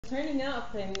turning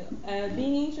up and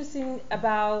being interested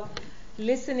about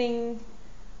listening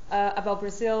about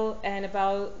Brazil and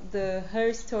about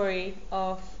her story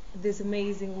of this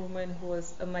amazing woman who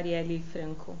was Marielle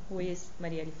Franco, who is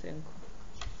Marielle Franco.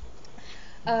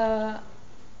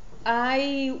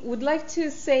 I would like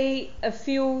to say a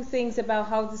few things about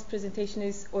how this presentation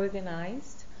is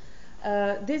organized.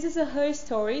 This is a her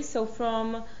story, so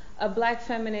from a black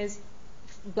feminist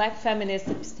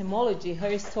epistemology,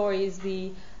 her story is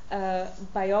the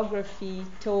biography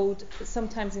told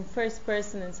sometimes in first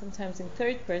person and sometimes in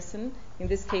third person. In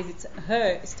this case, it's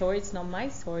her story, it's not my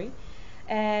story.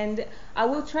 And I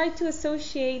will try to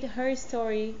associate her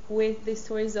story with the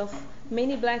stories of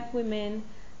many black women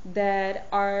that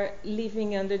are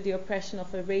living under the oppression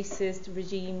of a racist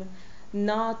regime,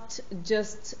 not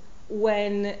just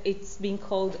when it's being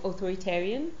called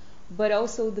authoritarian, but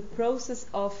also the process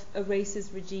of a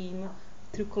racist regime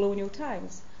through colonial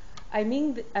times. I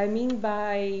mean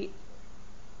by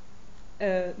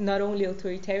not only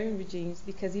authoritarian regimes,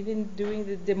 because even during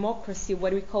the democracy,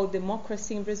 what we call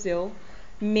democracy in Brazil,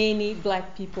 many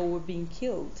black people were being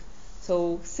killed.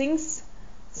 So since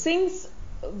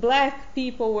black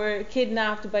people were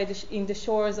kidnapped in the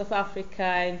shores of Africa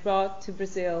and brought to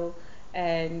Brazil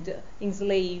and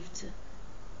enslaved,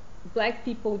 black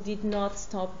people did not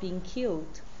stop being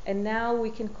killed. And now we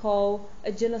can call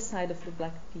a genocide of the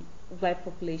black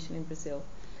population in Brazil.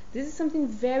 This is something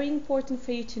very important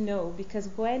for you to know, because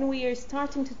when we are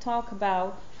starting to talk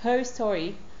about her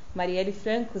story, Marielle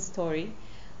Franco's story,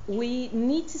 we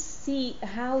need to see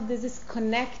how this is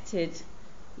connected.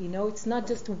 You know, it's not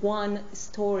just one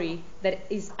story that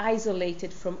is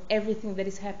isolated from everything that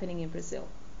is happening in Brazil.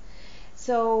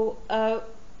 So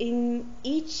in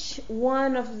each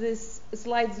one of these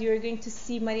slides, you're going to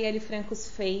see Marielle Franco's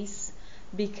face,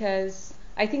 because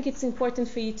I think it's important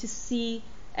for you to see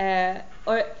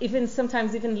or even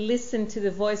sometimes even listen to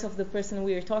the voice of the person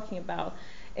we are talking about.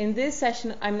 In this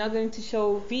session, I'm not going to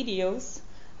show videos,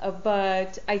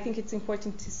 but I think it's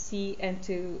important to see and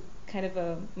to kind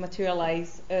of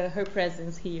materialize her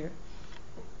presence here.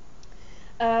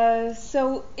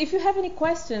 So if you have any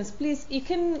questions, please,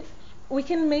 we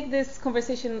can make this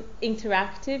conversation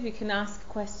interactive. You can ask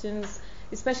questions,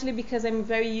 especially because I'm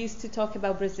very used to talk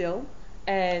about Brazil,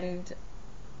 and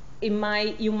you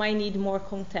might need more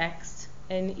context.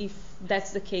 And if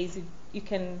that's the case, you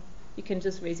can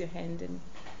just raise your hand and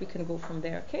we can go from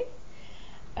there. Okay.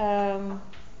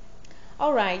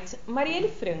 All right,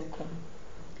 Marielle Franco.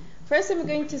 First, I'm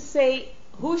going to say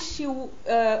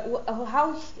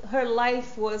how her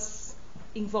life was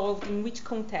involved in which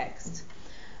context.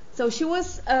 So she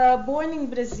was born in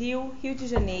Brazil, Rio de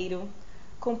Janeiro,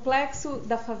 complexo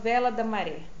da favela da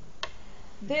Maré.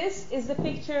 This is the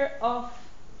picture of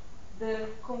the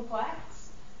complex.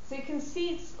 So you can see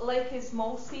it's like a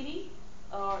small city,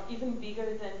 or even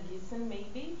bigger than Gießen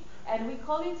maybe, and we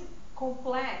call it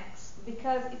complex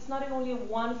because it's not only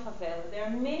one favela. There are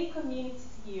many communities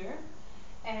here,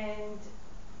 and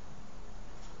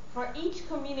for each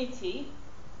community,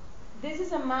 this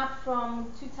is a map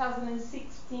from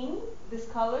 2016. These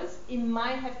colors, it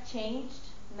might have changed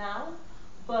now,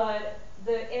 but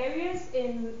the areas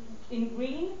in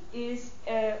green is,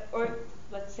 or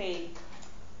let's say,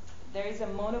 there is a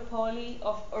monopoly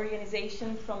of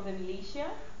organization from the militia.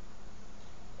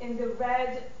 In the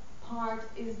red part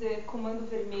is the Comando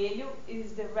Vermelho,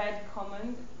 is the red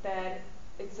command that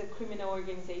it's a criminal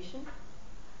organization.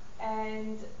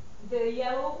 And the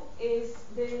yellow is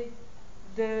the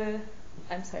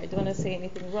I'm sorry, I don't want to say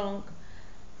anything wrong.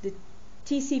 The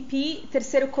TCP,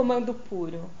 Terceiro Comando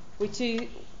Puro, which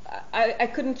I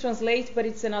couldn't translate, but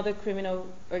it's another criminal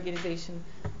organization.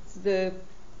 It's the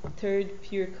third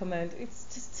pure command. It's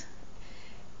just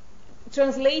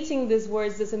translating these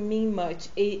words doesn't mean much.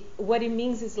 What it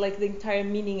means is like the entire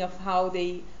meaning of how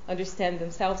they understand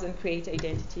themselves and create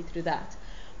identity through that.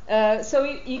 So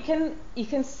you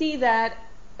can see that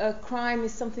crime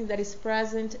is something that is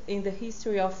present in the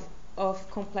history of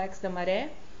Complex da Maré,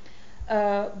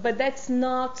 but that's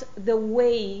not the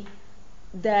way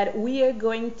that we are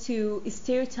going to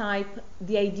stereotype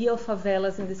the idea of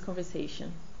favelas in this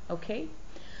conversation. Okay,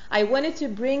 I wanted to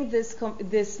bring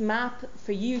this map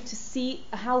for you to see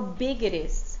how big it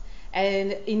is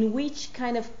and in which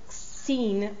kind of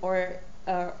scene or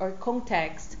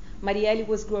context Marielle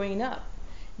was growing up.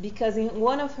 Because in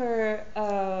one of her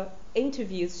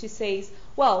interviews, she says,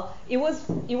 "Well, it was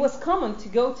common to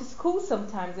go to school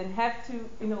sometimes and have to,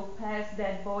 pass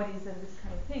dead bodies and this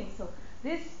kind of thing." So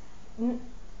this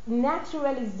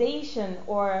naturalization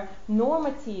or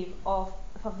normative of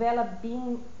favela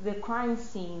being the crime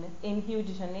scene in Rio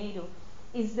de Janeiro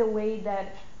is the way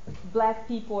that black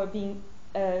people are being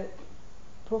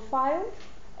profiled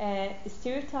and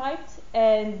stereotyped,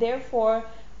 and therefore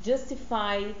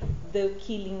justify the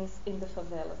killings in the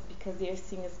favelas because they are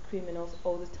seen as criminals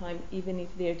all the time, even if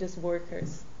they're just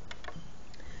workers.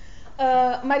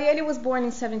 Marielle was born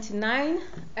in 1979,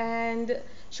 and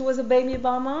she was a baby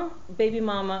mama.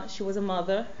 She was a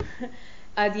mother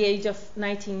at the age of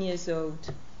 19 years old.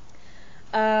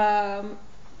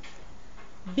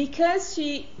 Because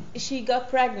she got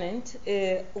pregnant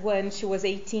when she was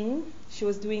 18, she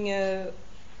was doing a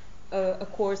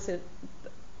course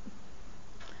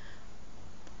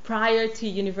prior to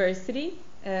university,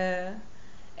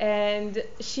 and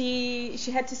she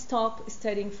had to stop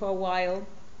studying for a while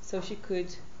so she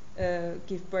could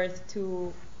give birth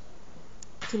to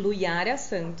Luyara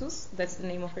Santos. That's the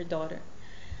name of her daughter.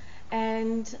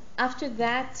 And after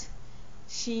that,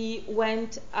 she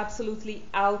went absolutely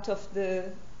out of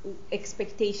the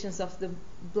expectations of the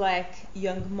black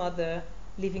young mother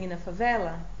living in a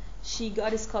favela. She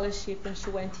got a scholarship and she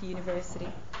went to university.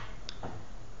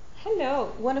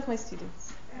 Hello, one of my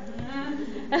students.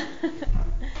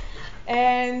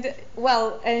 And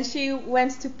she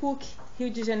went to PUC, Rio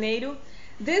de Janeiro.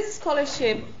 This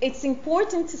scholarship, it's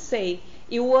important to say,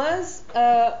 it was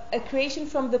a creation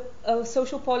from the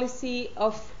social policy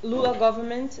of Lula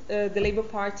government, the Labour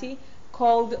Party,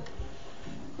 called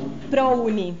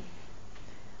ProUni,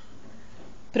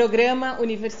 Programa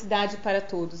Universidade para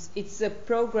Todos. It's a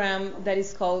program that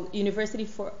is called University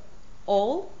for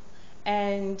All,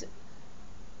 and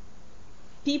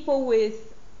people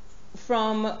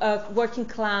from working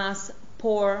class,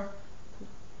 poor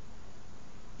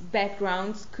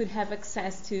backgrounds could have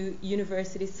access to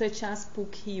universities such as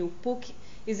PUC-Rio. PUC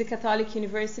is a Catholic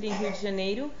university in Rio de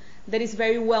Janeiro that is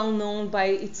very well known by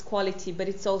its quality, but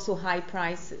it's also high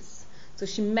prices. So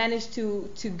she managed to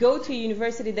go to a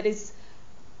university that is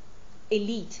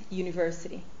elite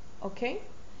university, okay?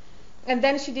 And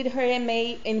then she did her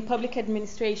MA in public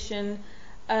administration,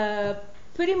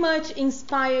 pretty much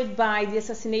inspired by the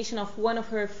assassination of one of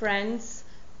her friends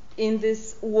in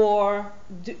this war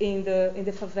in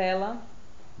the favela,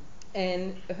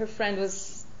 and her friend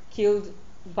was killed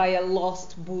by a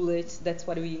lost bullet. That's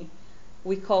what we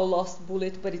call lost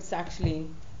bullet, but it's actually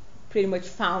pretty much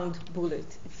found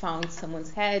bullet. It found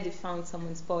someone's head, it found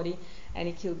someone's body, and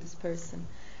it killed this person.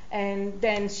 And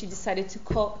then she decided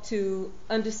to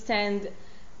understand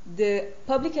the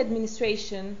public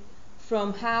administration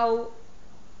from how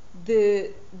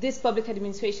this public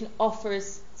administration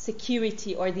offers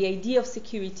security, or the idea of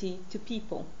security, to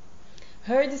people.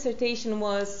 Her dissertation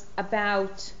was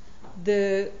about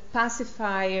the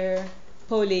pacifier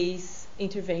police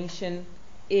intervention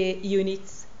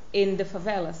units in the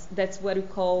favelas. That's what we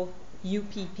call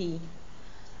UPP.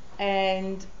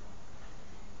 And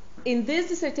in this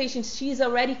dissertation, she's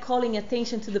already calling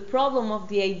attention to the problem of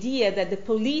the idea that the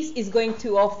police is going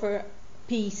to offer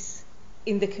peace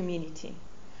in the community,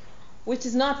 which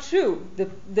is not true.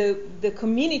 The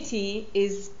community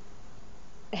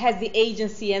has the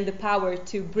agency and the power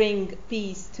to bring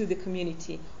peace to the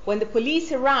community. When the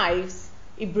police arrives,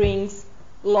 it brings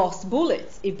lost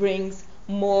bullets, it brings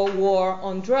more war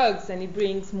on drugs, and it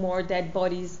brings more dead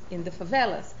bodies in the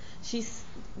favelas. She's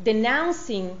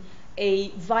denouncing a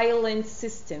violent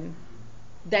system.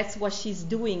 That's what she's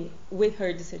doing with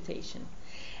her dissertation.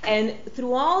 And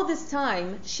through all this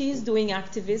time, she's doing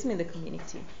activism in the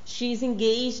community. She's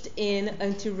engaged in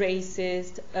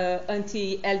anti-racist,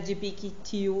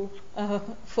 anti-LGBTQ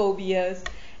phobias,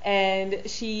 and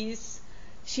she's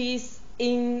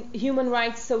in human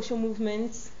rights social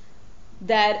movements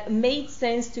that made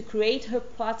sense to create her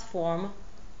platform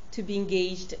to be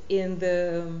engaged in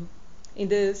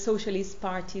the Socialist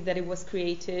Party that it was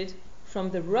created from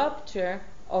the rupture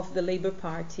of the Labour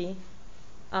Party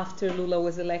after Lula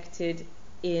was elected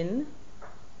in...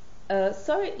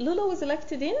 Lula was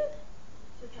elected in?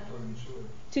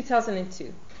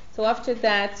 2002. So after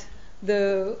that,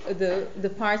 the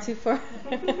party for...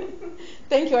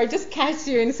 Thank you, I just catch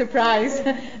you in surprise.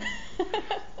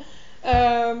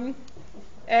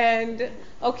 And,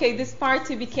 okay, this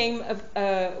party became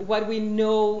what we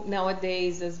know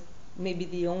nowadays as maybe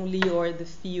the only or the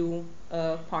few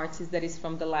parties that is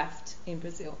from the left in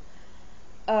Brazil.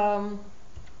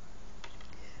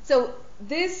 So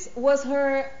this was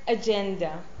her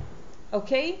agenda,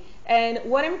 okay? And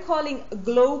what I'm calling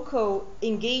glocal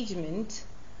engagement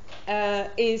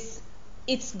it's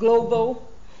global,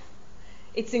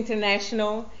 it's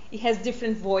international, it has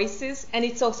different voices, and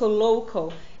it's also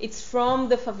local. It's from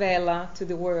the favela to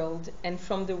the world, and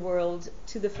from the world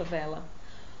to the favela.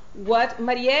 What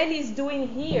Marielle is doing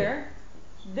here,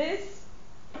 this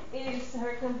is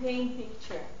her campaign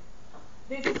picture.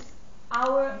 This is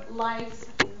Our Lives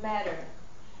Matter.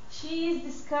 She is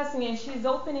discussing and she's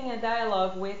opening a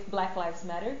dialogue with Black Lives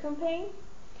Matter campaign.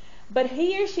 But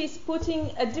here she's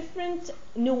putting a different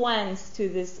nuance to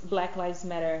this Black Lives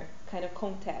Matter kind of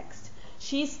context.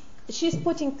 She's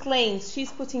putting claims,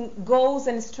 she's putting goals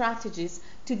and strategies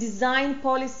to design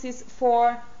policies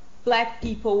for Black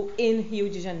people in Rio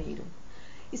de Janeiro.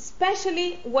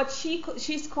 Especially what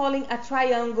she's calling a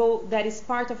triangle that is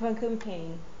part of her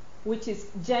campaign, which is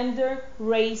gender,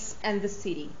 race, and the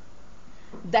city.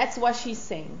 That's what she's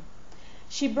saying.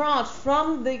 She brought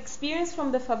from the experience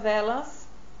from the favelas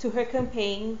to her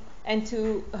campaign and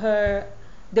to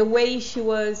the way she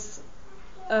was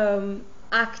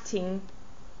acting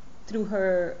through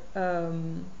her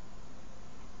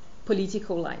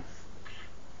political life.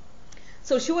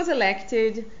 So she was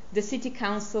elected the city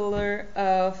councilor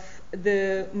of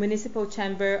the municipal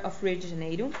chamber of Rio de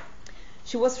Janeiro.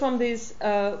 She was from this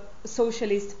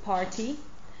socialist party,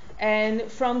 and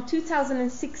from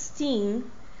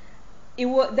 2016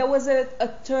 there was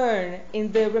a turn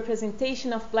in the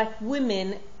representation of Black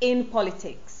women in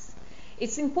politics.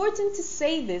 It's important to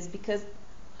say this because,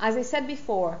 as I said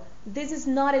before, this is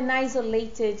not an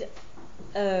isolated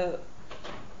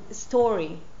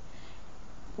story.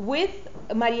 With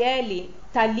Marielle,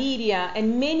 Taliria,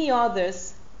 and many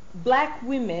others, Black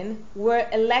women were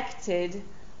elected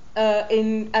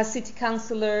as city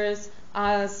councilors,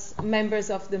 as members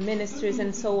of the ministries,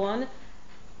 and so on,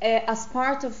 as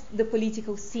part of the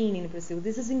political scene in Brazil.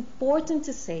 This is important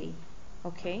to say,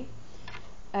 okay?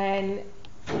 And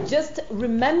just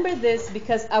remember this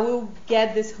because I will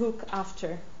get this hook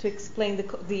after to explain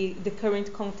the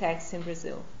current context in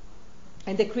Brazil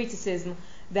and the criticism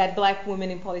that Black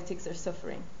women in politics are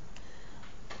suffering.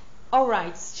 All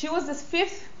right, she was the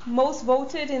 5th most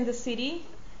voted in the city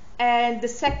and the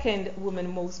 2nd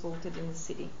woman most voted in the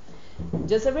city.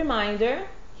 Just a reminder,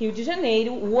 Rio de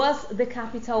Janeiro was the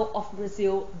capital of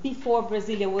Brazil before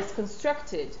Brasilia was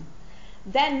constructed.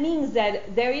 That means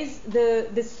that there is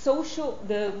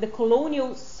the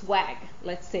colonial swag,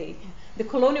 let's say, the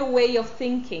colonial way of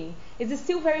thinking is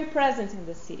still very present in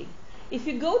the city. If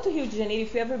you go to Rio de Janeiro,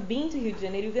 if you've ever been to Rio de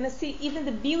Janeiro, you're going to see even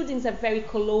the buildings are very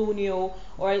colonial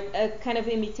or a kind of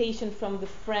imitation from the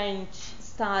French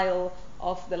style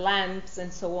of the lamps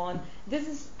and so on. This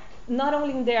is not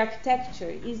only in the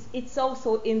architecture, it's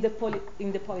also in the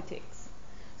politics.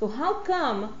 So how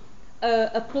come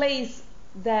a place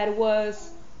that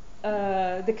was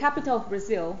the capital of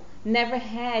Brazil never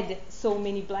had so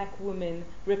many Black women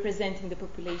representing the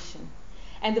population?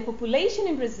 And the population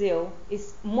in Brazil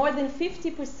is more than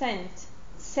 50%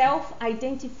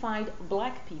 self-identified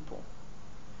Black people.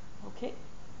 Okay?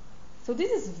 So this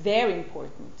is very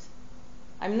important.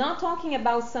 I'm not talking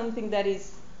about something that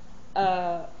is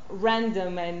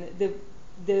random and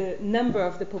the number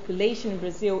of the population in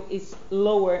Brazil is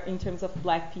lower in terms of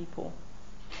Black people.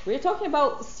 We're talking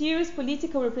about serious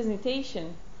political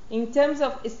representation in terms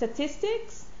of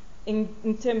statistics,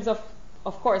 in terms of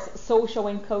course, social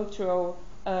and cultural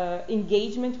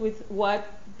engagement with what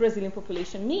Brazilian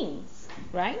population means,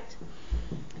 right?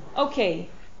 Okay,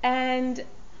 and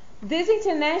this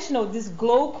international, this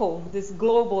global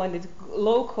and this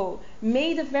local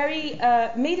made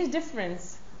a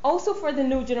difference also for the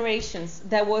new generations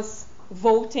that was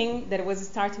voting, that was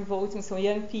starting voting, so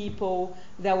young people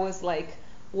that was like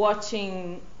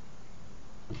watching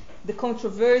the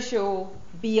controversial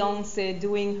Beyoncé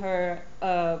doing her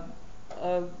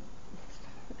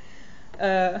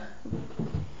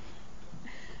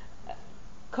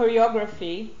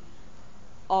choreography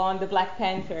on the Black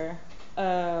Panther,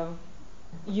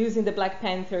 using the Black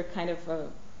Panther kind of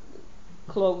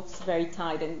clothes, very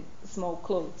tight and small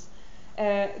clothes.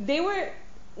 They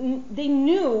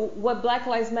knew what Black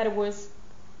Lives Matter was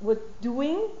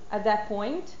doing at that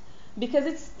point because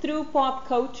it's through pop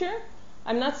culture.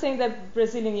 I'm not saying that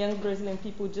young Brazilian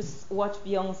people just watch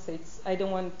Beyoncé. I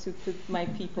don't want to put my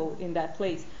people in that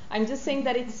place. I'm just saying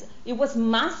that it was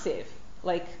massive,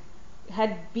 like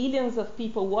had billions of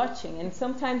people watching, and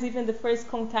sometimes even the first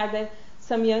contact that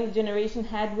some young generation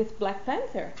had with Black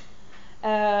Panther.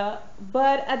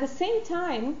 But at the same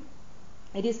time,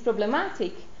 it is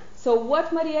problematic. So what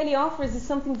Marielle offers is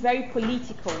something very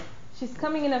political. She's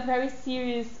coming in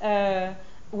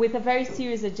with a very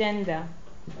serious agenda.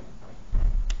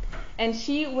 And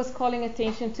she was calling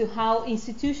attention to how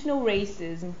institutional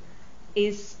racism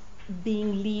is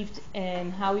being lived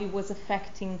and how it was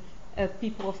affecting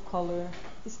people of color,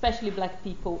 especially Black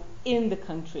people in the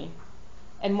country,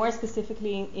 and more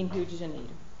specifically in Rio de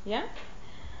Janeiro. Yeah?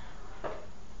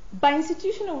 By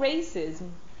institutional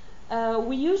racism,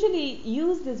 we usually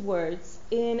use these words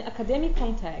in academic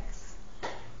contexts,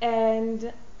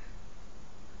 and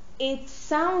it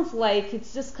sounds like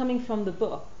it's just coming from the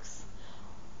books.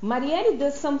 Marielle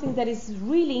does something that is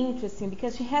really interesting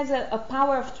because she has a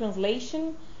power of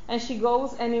translation, and she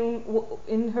goes and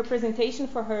in her presentation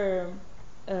for her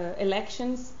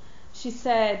elections, she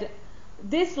said,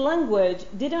 this language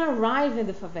didn't arrive in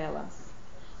the favelas.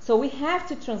 So we have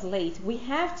to translate. We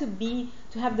have to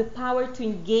have the power to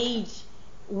engage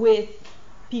with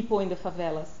people in the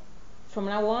favelas. From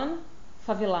now on,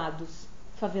 favelados,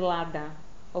 favelada,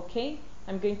 okay?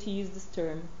 I'm going to use this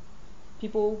term.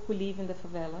 People who live in the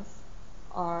favelas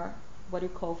are what we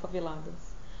call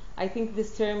favelados. I think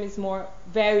this term is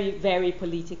very, very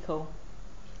political,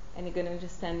 and you're going to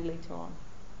understand later on.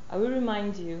 I will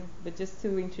remind you, but just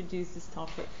to introduce this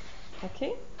topic,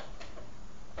 okay?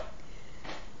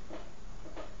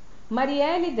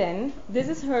 Marielle, then, this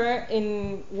is her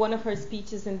in one of her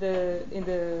speeches in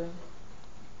the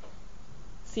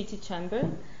city chamber,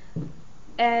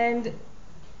 and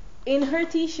in her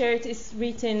T-shirt is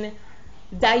written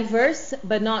 "diverse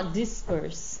but not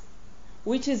disperse,"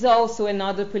 which is also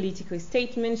another political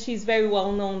statement. She's very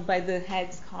well known by the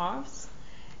headscarves,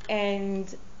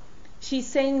 and she's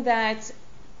saying that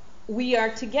we are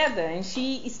together, and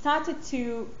she started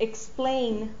to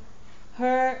explain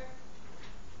her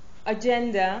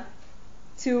agenda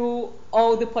to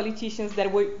all the politicians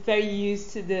that were very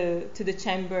used to the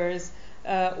chambers,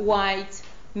 white,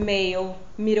 male,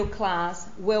 middle class,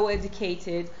 well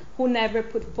educated, who never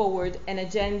put forward an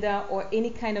agenda or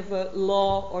any kind of a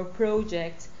law or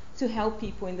project to help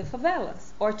people in the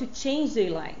favelas or to change their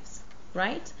lives,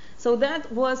 right? So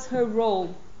that was her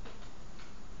role.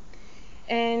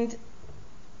 And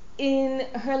in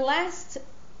her last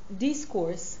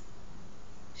discourse,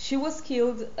 she was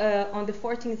killed on the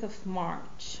 14th of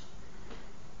March.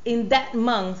 In that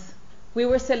month, we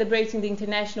were celebrating the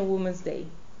International Women's Day.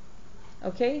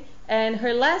 Okay? And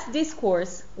her last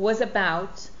discourse was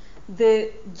about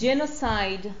the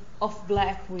genocide of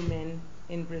black women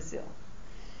in Brazil.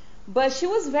 But she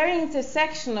was very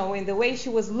intersectional in the way she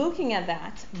was looking at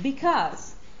that,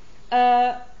 because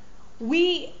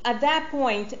we, at that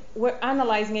point, were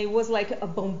analyzing it was like a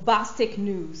bombastic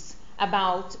news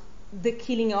about the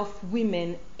killing of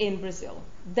women in Brazil.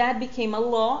 That became a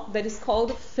law that is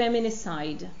called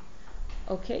feminicide.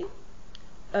 Okay?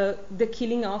 The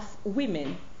killing of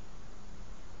women.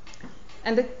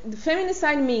 And the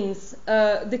feminicide means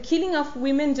the killing of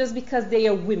women just because they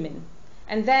are women.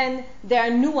 And then there are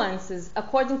nuances.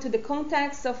 According to the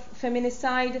context of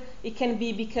feminicide, it can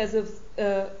be because of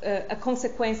a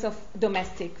consequence of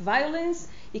domestic violence.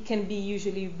 It can be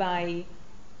usually by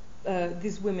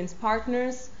these women's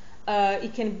partners.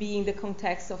 It can be in the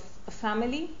context of a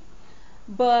family.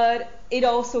 But it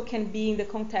also can be in the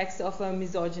context of a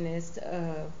misogynist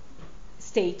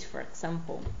state, for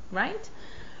example, right?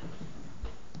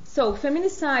 So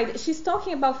feminicide, she's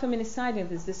talking about feminicide in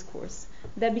this discourse.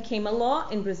 That became a law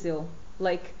in Brazil.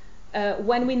 Like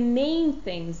when we name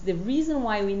things, the reason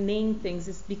why we name things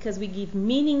is because we give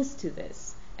meanings to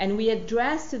this. And we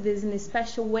address to this in a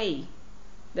special way.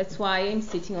 That's why I'm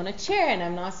sitting on a chair and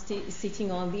I'm not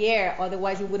sitting on the air.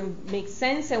 Otherwise it wouldn't make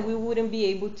sense and we wouldn't be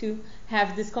able to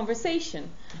have this conversation.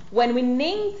 When we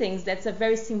name things, that's a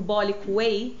very symbolic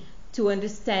way to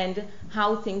understand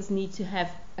how things need to have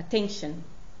attention,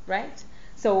 right?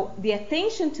 So the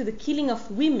attention to the killing of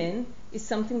women is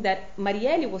something that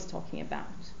Marielle was talking about.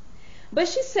 But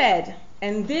she said,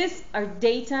 and these are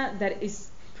data that is,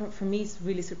 for me, is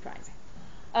really surprising.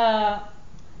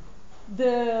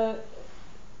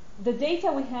 The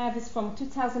data we have is from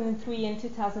 2003 and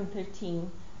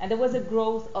 2013, and there was a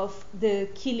growth of the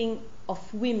killing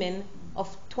of women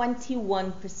of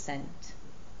 21%.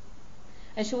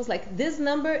 And she was like, this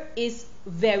number is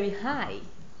very high.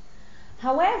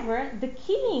 However, the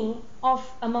killing of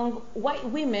among white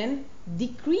women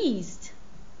decreased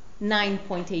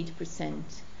 9.8%,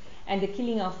 and the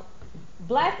killing of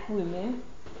black women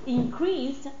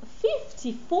increased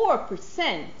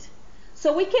 54%.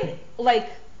 So we can, like,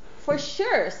 for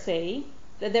sure say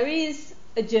that there is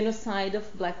a genocide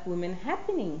of black women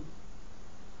happening.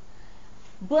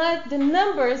 But the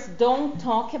numbers don't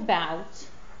talk about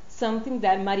something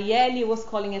that Marielle was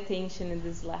calling attention in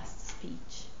this last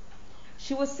speech.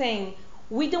 She was saying,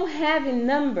 we don't have in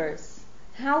numbers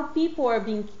how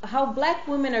black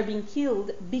women are being killed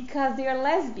because they are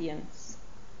lesbians.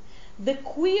 The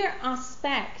queer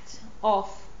aspect of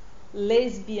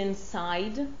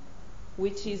lesbianicide,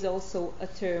 which is also a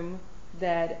term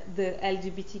that the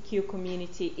LGBTQ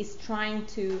community is trying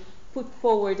to put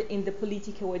forward in the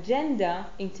political agenda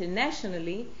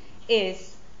internationally,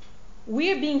 is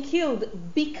we're being killed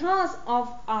because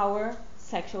of our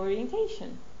sexual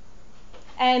orientation.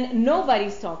 And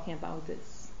nobody's talking about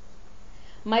this.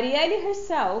 Marielle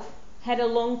herself had a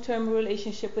long-term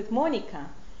relationship with Monica.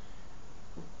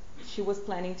 She was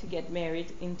planning to get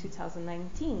married in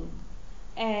 2019.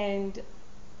 And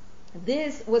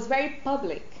this was very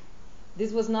public.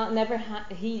 This was never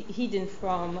hidden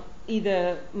from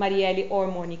either Marielle or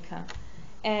Monica.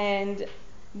 And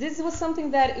this was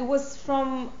something that it was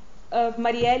from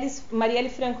Marielle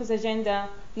Franco's agenda,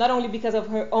 not only because of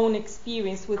her own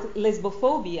experience with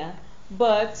lesbophobia,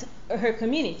 but her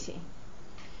community.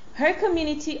 Her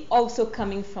community also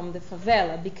coming from the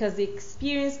favela, because the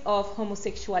experience of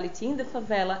homosexuality in the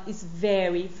favela is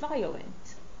very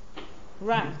violent.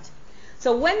 Right.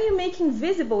 So when you're making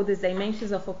visible these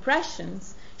dimensions of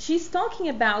oppressions, she's talking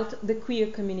about the queer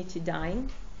community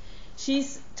dying.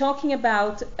 She's talking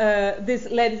about this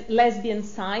lesbian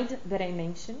side that I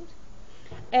mentioned.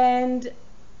 And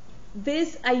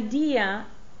this idea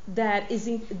that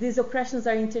these oppressions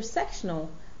are intersectional.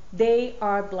 They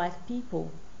are black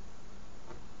people.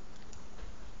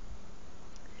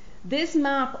 This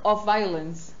map of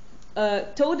violence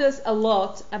told us a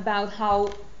lot about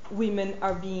how women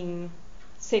are being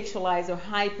sexualized or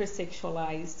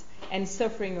hypersexualized and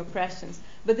suffering oppressions.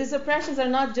 But these oppressions are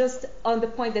not just on the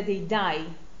point that they die.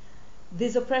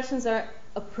 These oppressions are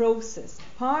a process,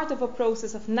 part of a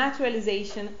process of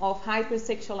naturalization of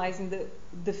hypersexualizing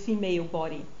the female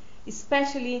body,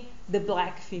 especially the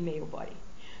black female body.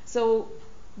 So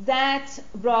that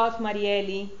brought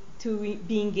Marielle to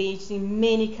be engaged in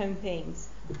many campaigns.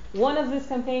 One of these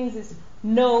campaigns is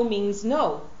no means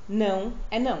no, no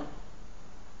and no.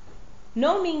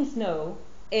 No means no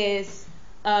is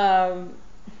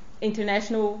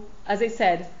international, as I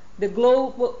said, the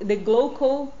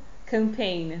global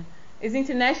campaign is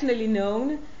internationally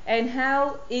known, and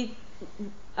how it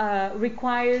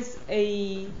requires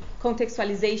a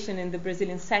contextualization in the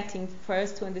Brazilian setting for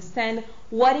us to understand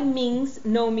what it means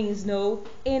no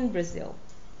in Brazil.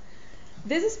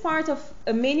 This is part of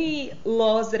many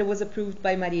laws that was approved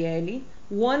by Marielle.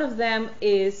 One of them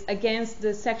is against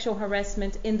the sexual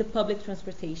harassment in the public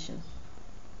transportation.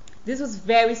 This was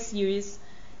very serious,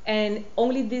 and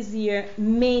only this year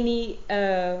many,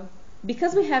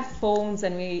 because we have phones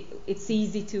and it's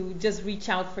easy to just reach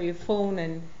out for your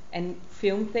phone and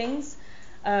film things,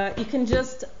 you can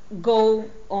just go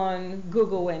on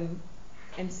Google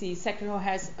and see sexual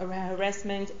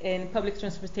harassment in public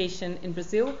transportation in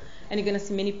Brazil, and you're going to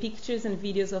see many pictures and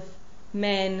videos of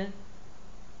men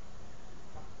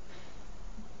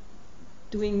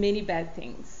doing many bad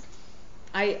things.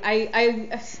 I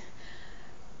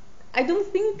don't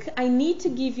think I need to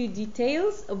give you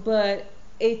details, but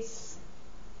it's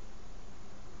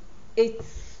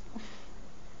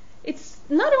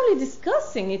not only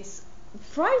disgusting, it's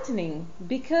frightening,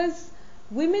 because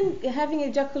women having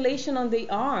ejaculation on their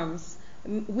arms,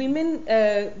 women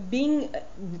being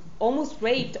almost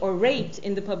raped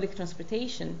in the public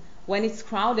transportation when it's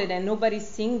crowded and nobody's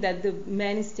seeing that the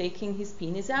man is taking his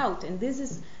penis out, and this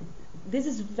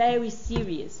is very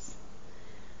serious.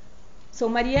 So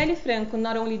Marielle Franco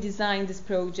not only designed this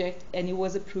project and it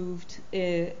was approved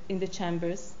in the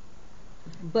chambers,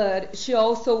 but she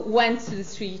also went to the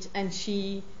street and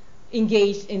she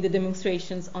engaged in the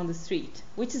demonstrations on the street,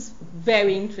 which is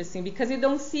very interesting, because you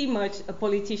don't see much a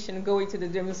politician going to the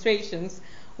demonstrations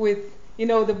with,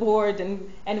 the board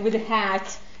and with a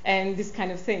hat and this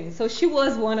kind of thing. So she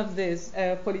was one of these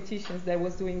politicians that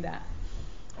was doing that.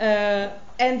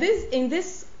 And in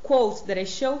this quote that I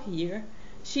show here,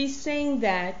 she's saying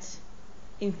that,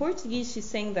 em português, she's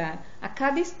saying that a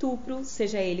cada estupro,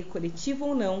 seja ele coletivo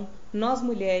ou não, nós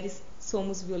mulheres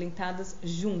somos violentadas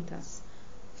juntas.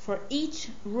 For each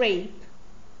rape,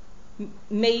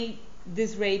 may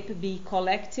this rape be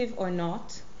collective or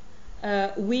not,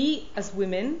 we as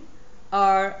women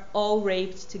are all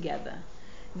raped together.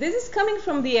 This is coming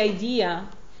from the idea,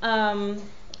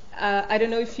 I don't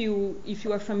know if you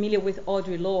are familiar with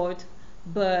Audre Lorde,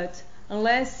 but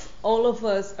unless all of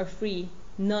us are free,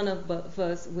 none of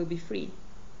us will be free.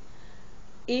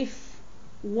 If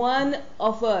one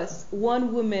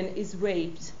woman is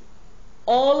raped,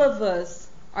 all of us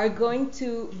are going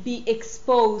to be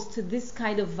exposed to this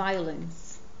kind of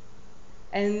violence,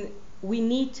 and we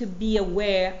need to be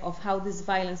aware of how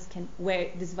where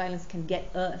this violence can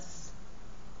get us.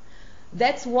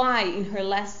 That's why in her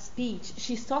last speech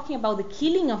she's talking about the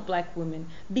killing of black women,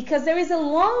 because there is a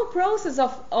long process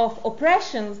of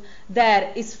oppression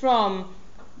that is from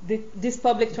this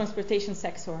public transportation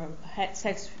sexual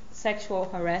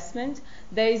harassment.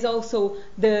 There is also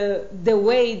the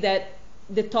way that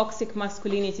the toxic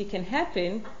masculinity can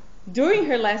happen, during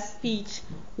her last speech,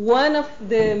 one of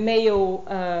the male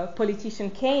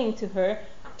politicians came to her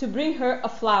to bring her a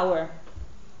flower.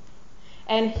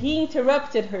 And he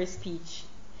interrupted her speech.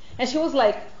 And she was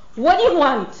like, "What do you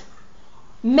want?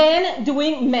 Men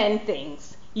doing men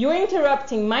things. You're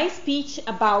interrupting my speech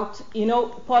about,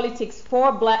 politics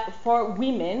for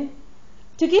women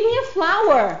to give me a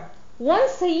flower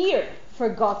once a year, for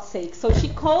God's sake." So she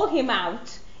called him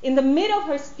out in the middle of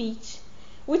her speech,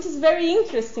 which is very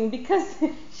interesting because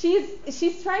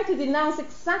she's trying to denounce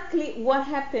exactly what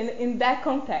happened in that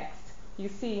context. You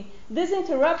see, this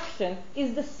interruption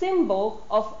is the symbol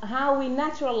of how we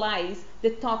naturalize the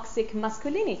toxic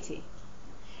masculinity.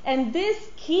 And this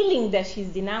killing that she's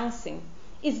denouncing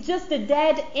is just the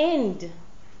dead end.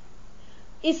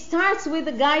 It starts with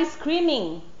the guy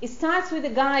screaming. It starts with the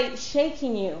guy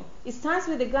shaking you. It starts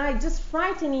with the guy just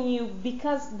frightening you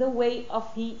because the way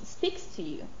of he speaks to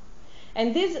you.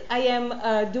 And this, I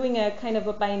am doing a kind of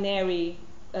a binary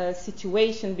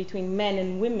situation between men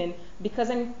and women because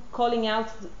I'm calling out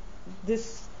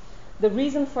this. The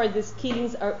reason for these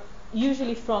killings are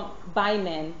usually by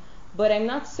men, but I'm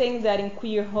not saying that in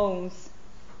queer homes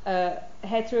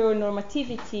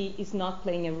heteronormativity is not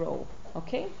playing a role.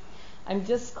 Okay, I'm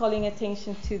just calling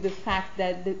attention to the fact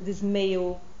that these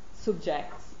male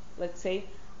subjects, let's say,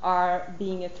 are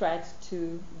being a threat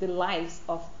to the lives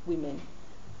of women.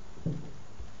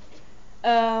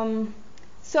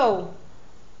 So,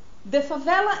 the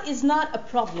favela is not a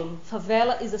problem.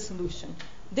 Favela is a solution.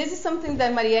 This is something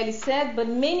that Marielle said, but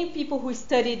many people who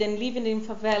studied and living in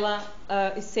favela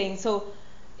is saying. So,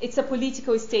 it's a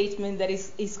political statement that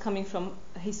is coming from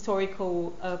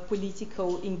historical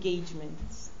political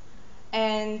engagements.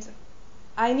 And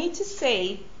I need to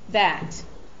say that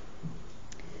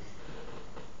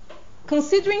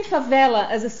considering favela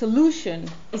as a solution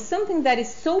is something that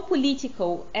is so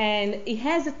political, and it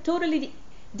has a totally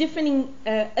different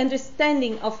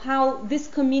understanding of how this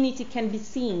community can be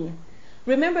seen.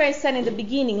 Remember I said in the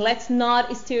beginning, let's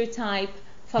not stereotype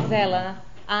favela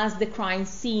as the crime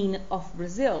scene of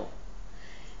Brazil.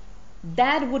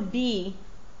 That would be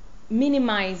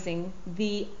minimizing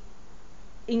the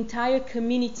entire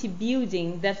community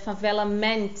building that favela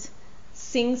meant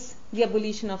since the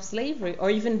abolition of slavery, or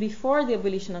even before the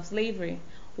abolition of slavery,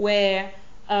 where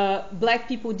black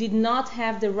people did not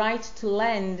have the right to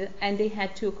land and they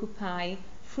had to occupy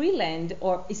free land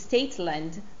or state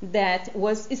land that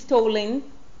was stolen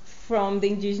from the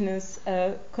indigenous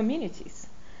communities.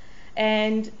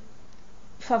 And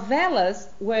favelas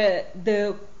were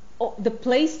the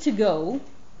place to go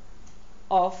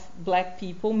of black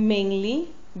people, mainly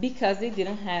because they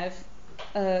didn't have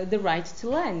the right to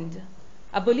land.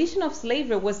 Abolition of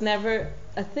slavery was never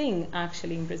a thing,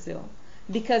 actually, in Brazil,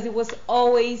 because it was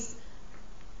always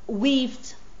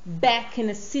weaved back in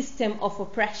a system of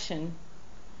oppression,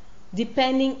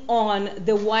 depending on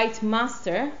the white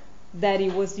master, that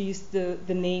it was used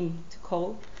the name to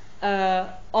call,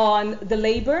 on the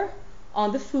labor,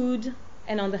 on the food,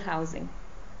 and on the housing.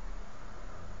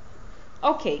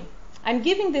 Okay, I'm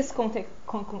giving this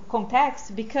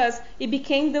context because it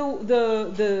became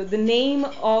the name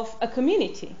of a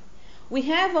community. We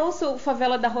have also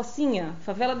Favela da Rocinha.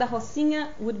 Favela da Rocinha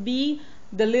would be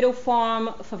the little farm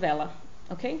favela,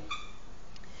 okay?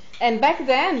 And back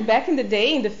then, back in the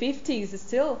day, in the 50s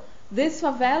still, this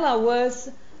favela was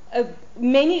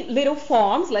many little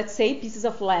farms, let's say, pieces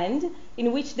of land,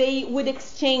 in which they would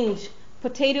exchange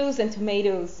potatoes and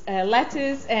tomatoes,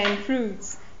 lettuce and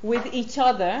fruits with each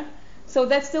other. So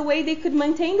that's the way they could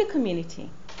maintain the community.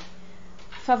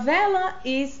 Favela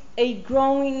is a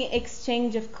growing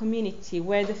exchange of community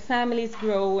where the families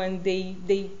grow and they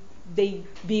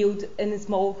build a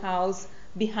small house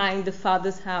behind the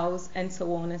father's house and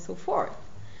so on and so forth.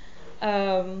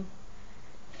 And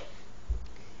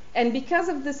because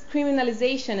of this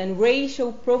criminalization and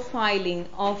racial profiling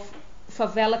of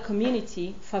favela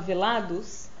community,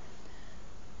 favelados,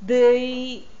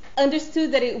 they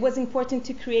understood that it was important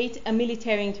to create a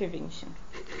military intervention.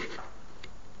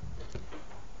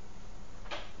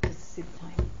 Just see the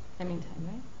time. I'm in time,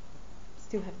 right?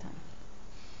 Still have time.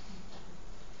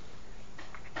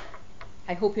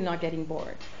 I hope you're not getting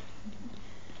bored.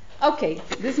 Okay,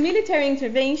 this military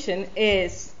intervention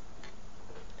is,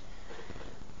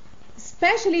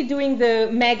 especially during the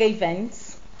mega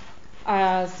events,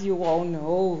 as you all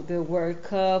know, the World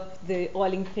Cup, the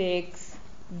Olympics,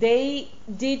 they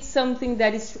did something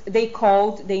that they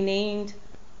named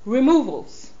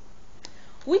removals,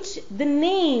 which just the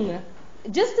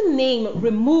name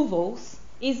removals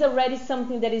is already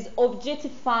something that is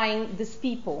objectifying these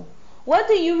people. What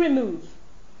do you remove?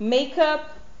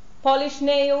 makeup, polish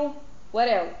nail, what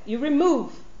else? You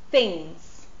remove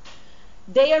things.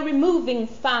 They are removing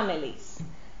families.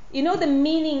 You know the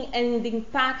meaning and the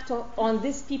impact on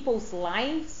these people's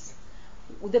lives?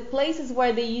 The places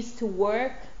where they used to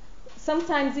work,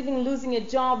 sometimes even losing a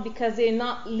job because they're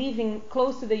not living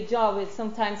close to their job, and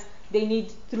sometimes they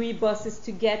need 3 buses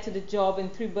to get to the job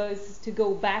and 3 buses to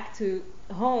go back to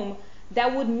home.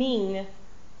 That would mean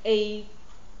a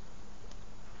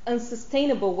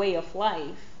unsustainable way of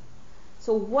life.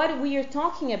 So what we are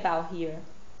talking about here,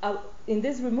 in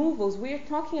these removals, we are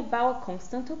talking about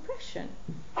constant oppression.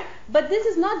 But this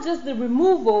is not just the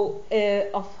removal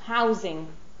of housing,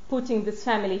 putting this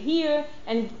family here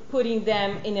and putting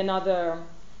them in another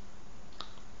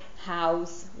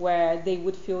house where they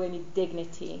would feel any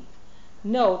dignity.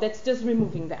 No, that's just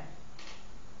removing them.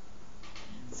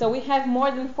 So we have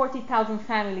more than 40,000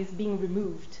 families being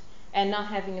removed and not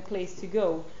having a place to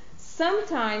go.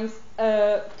 Sometimes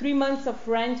 3 months of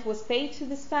rent was paid to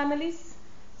these families,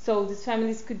 so these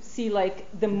families could see like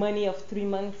the money of 3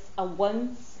 months at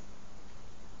once,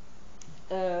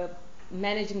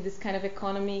 managing this kind of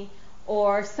economy.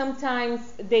 Or sometimes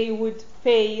they would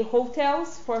pay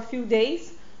hotels for a few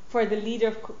days for the leader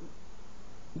of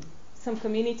some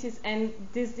communities, and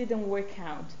this didn't work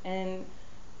out. And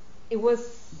it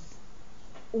was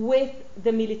with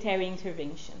the military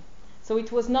intervention. So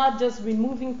it was not just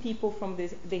removing people from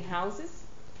the houses,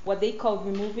 what they called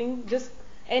removing. Just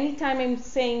anytime I'm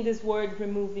saying this word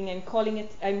removing and calling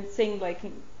it, I'm saying like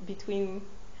between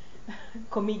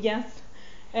comillas,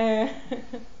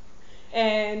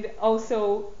 and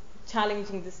also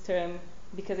challenging this term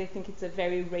because I think it's a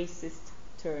very racist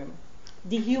term,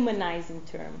 dehumanizing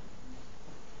term.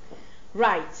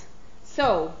 Right.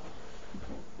 So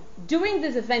during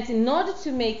this event, in order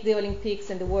to make the Olympics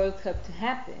and the World Cup to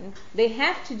happen, they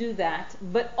have to do that,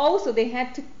 but also they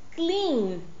had to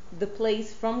clean the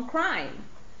place from crime.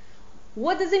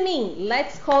 What does it mean?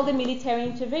 Let's call the military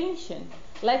intervention.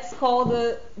 Let's call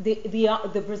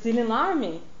the Brazilian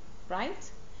army,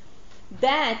 right?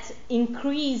 That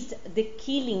increased the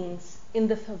killings in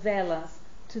the favelas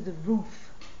to the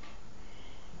roof.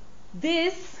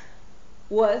 This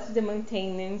was the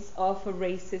maintenance of a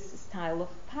racist style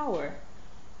of power.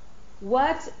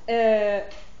 What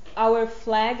our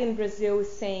flag in Brazil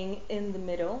is saying in the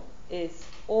middle is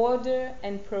order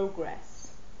and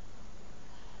progress.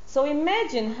 So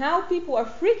imagine how people are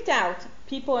freaked out.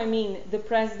 People, I mean the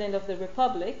President of the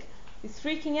Republic, is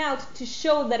freaking out to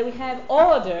show that we have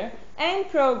order and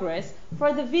progress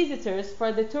for the visitors,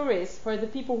 for the tourists, for the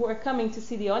people who are coming to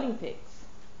see the Olympics.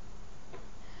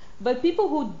 But people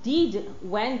who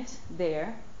went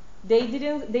there,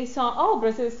 they saw, oh,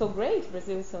 Brazil is so great,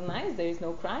 Brazil is so nice, there is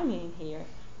no crime in here.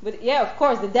 But yeah, of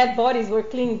course, the dead bodies were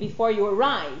cleaned before you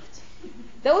arrived.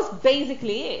 That was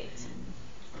basically it.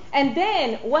 And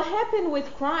then what happened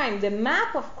with crime, the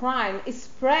map of crime is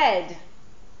spread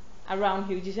around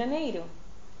Rio de Janeiro.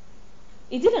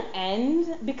 It didn't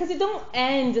end, because you don't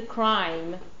end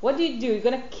crime. What do? You're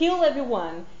going to kill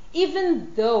everyone,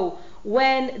 even though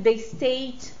when the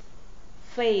state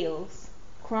fails,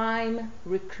 crime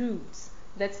recruits.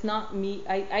 That's not me.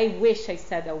 I wish I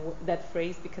said that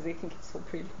phrase because I think it's so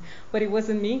pretty, but it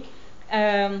wasn't me.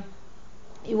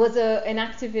 It was an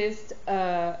activist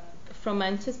from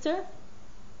Manchester.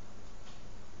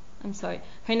 I'm sorry.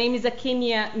 Her name is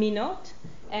Akemia Minot,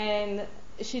 and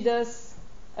she does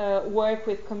work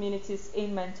with communities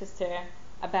in Manchester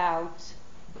about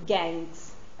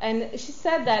gangs. And she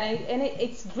said that, and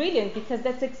it's brilliant because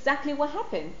that's exactly what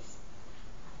happens.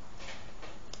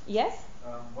 Yes?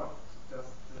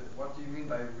 What do you mean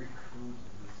by recruit in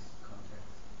this context?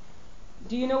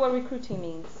 Do you know what recruiting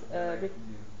means? The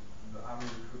army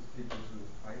recruits people to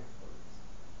fight for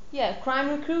it. Yeah, crime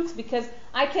recruits, because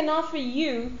I can offer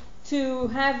you to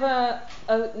have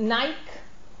a Nike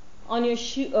on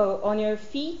your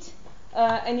feet,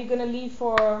 and you're gonna live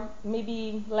for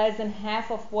maybe less than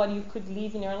half of what you could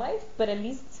live in your life, but at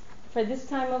least for this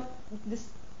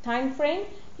time frame,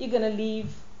 you're gonna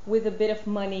live with a bit of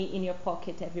money in your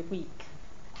pocket every week.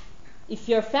 If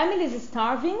your family is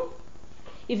starving,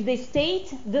 if the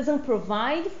state doesn't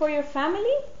provide for your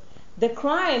family, the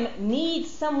crime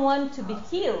needs someone to be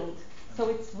killed. So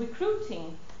it's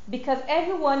recruiting, because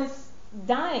everyone is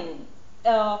dying,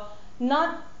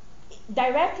 not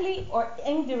directly or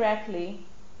indirectly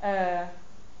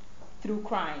through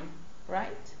crime,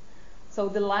 right? So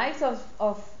the lives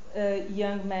of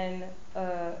young men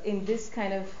in this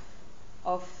kind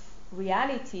of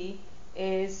reality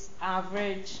is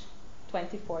average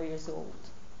 24 years old.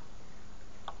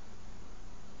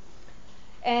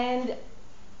 And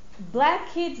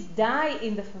black kids die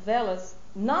in the favelas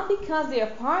not because they are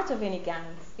part of any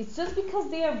gangs. It's just because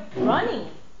they are running.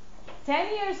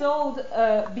 10 years old,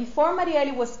 before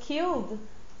Marielle was killed,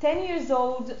 10 years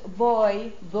old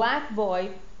boy, black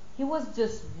boy, he was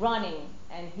just running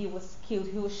and he was killed.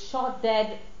 He was shot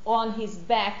dead on his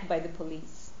back by the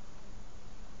police.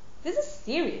 This is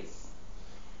serious.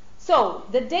 So,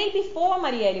 the day before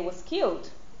Marielle was killed,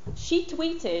 she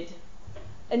tweeted,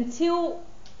 until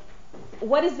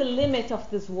what is the limit of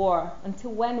this war?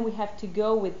 Until when we have to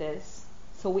go with this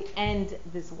so we end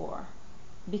this war?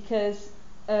 Because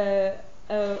a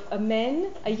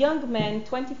young man,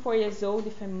 24 years old,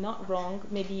 if I'm not wrong,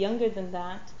 maybe younger than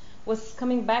that, was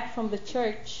coming back from the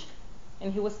church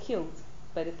and he was killed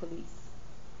by the police.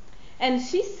 And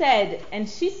she said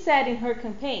in her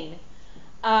campaign,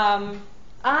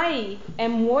 I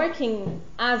am working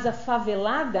as a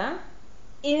favelada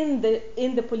in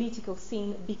the political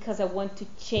scene because I want to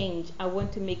change. I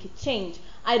want to make a change.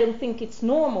 I don't think it's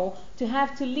normal to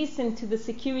have to listen to the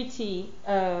security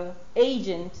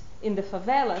agent in the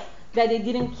favelas that they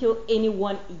didn't kill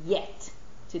anyone yet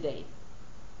today.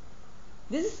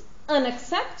 This is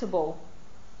unacceptable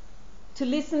to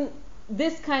listen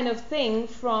this kind of thing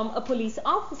from a police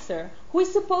officer who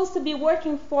is supposed to be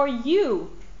working for you,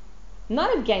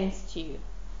 not against you.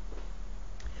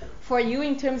 For you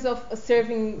in terms of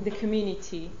serving the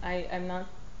community. I'm not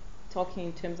talking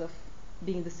in terms of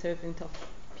being the servant of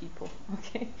people,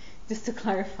 okay? Just to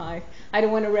clarify. I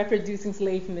don't want to reproduce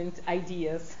enslavement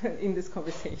ideas in this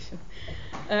conversation.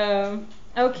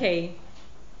 Okay.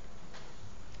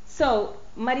 So,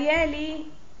 Marielle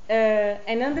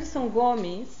and Anderson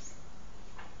Gomes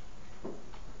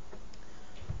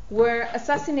were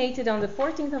assassinated on the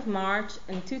 14th of March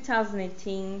in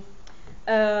 2018.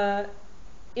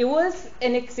 It was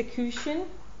an execution,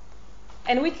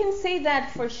 and we can say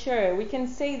that for sure. We can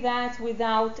say that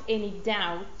without any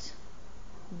doubt,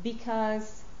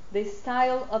 because the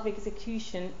style of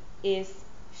execution is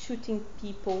shooting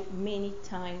people many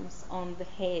times on the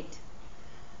head.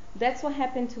 That's what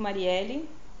happened to Marielle.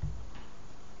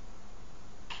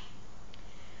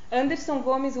 Anderson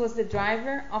Gomes was the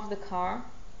driver of the car.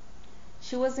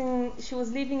 She was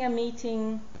leaving a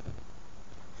meeting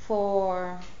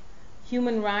for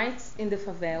human rights in the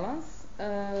favelas,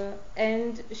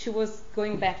 and she was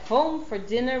going back home for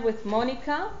dinner with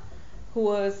Monica, who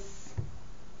was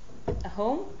at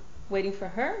home waiting for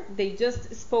her. They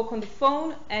just spoke on the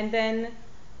phone, and then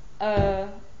a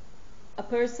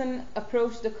person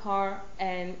approached the car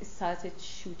and started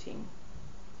shooting.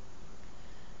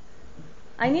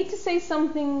 I need to say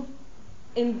something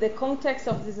in the context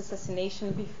of this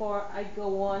assassination before I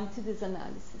go on to this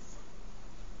analysis.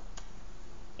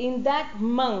 In that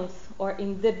month, or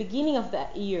in the beginning of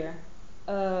that year,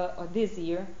 or this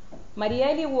year,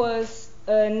 Marielle was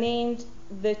named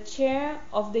the chair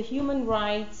of the Human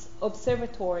Rights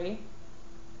Observatory,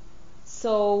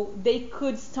 so they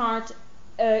could start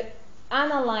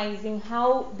analyzing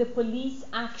how the police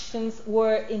actions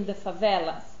were in the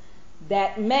favelas.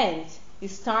 That meant you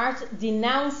start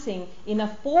denouncing in a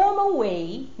formal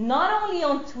way, not only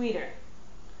on Twitter,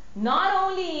 not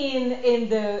only in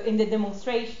the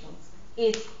demonstrations,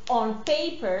 it's on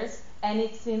papers and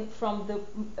it's from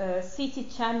the city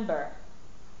chamber.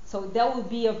 So that would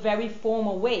be a very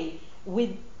formal way.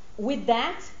 With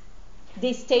that,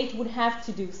 the state would have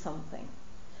to do something.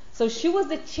 So she was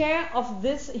the chair of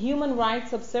this Human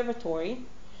Rights Observatory,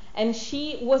 and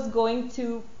she was going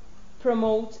to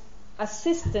promote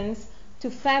assistance to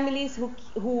families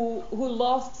who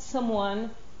lost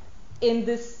someone in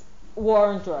this war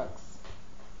on drugs.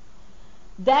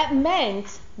 That meant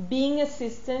being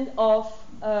assistant of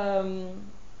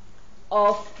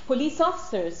police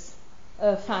officers'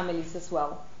 families as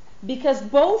well, because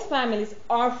both families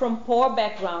are from poor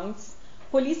backgrounds.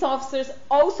 Police officers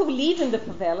also live in the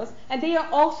favelas, and they are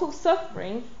also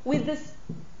suffering with this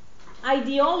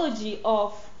ideology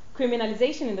of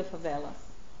criminalization in the favelas.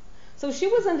 So she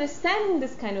was understanding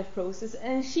this kind of process,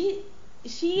 and she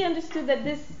understood that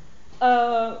this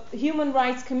Human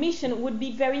Rights Commission would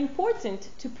be very important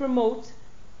to promote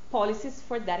policies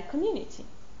for that community.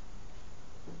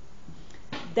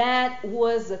 That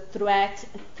was a threat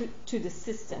to the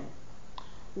system.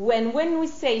 When we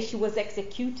say she was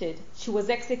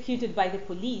executed by the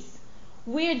police,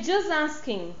 we're just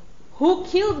asking who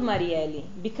killed Marielle,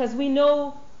 because we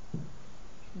know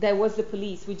that was the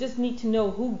police. We just need to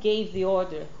know who gave the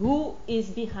order, who is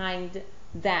behind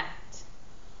that.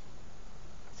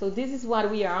 So this is what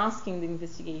we are asking the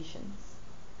investigations.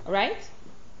 All right?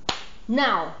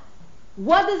 Now,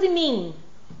 what does it mean,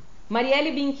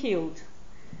 Marielle being killed?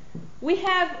 We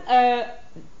have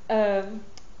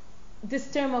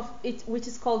this term of it, which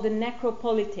is called the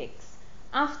necropolitics.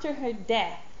 After her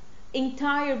death, the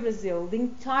entire Brazil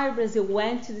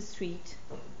went to the street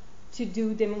to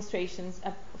do demonstrations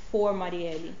for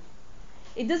Marielle.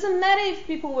 It doesn't matter if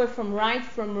people were from right,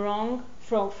 from wrong,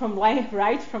 from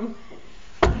right, from.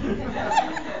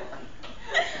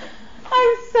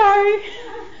 I'm sorry.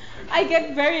 I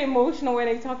get very emotional when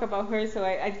I talk about her, so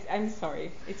I'm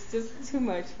sorry. It's just too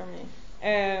much for me.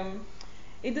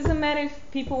 It doesn't matter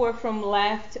if people were from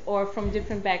left or from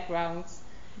different backgrounds.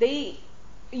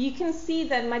 You can see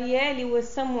that Marielle was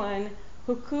someone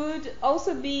who could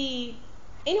also be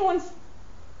anyone's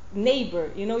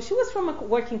neighbor. You know, she was from a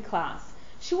working class.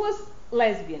 She was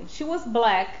lesbian. She was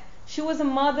black. She was a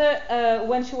mother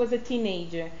when she was a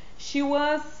teenager. She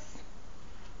was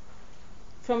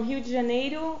from Rio de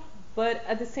Janeiro, but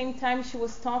at the same time she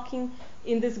was talking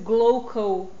in this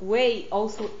glocal way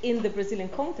also in the Brazilian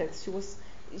context.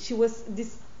 She was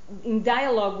in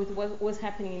dialogue with what was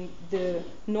happening in the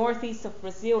northeast of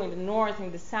Brazil, in the north,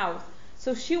 in the south.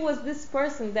 So she was this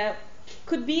person that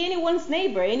could be anyone's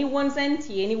neighbor, anyone's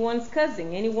auntie, anyone's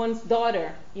cousin, anyone's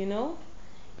daughter, you know?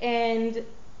 And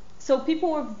so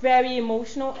people were very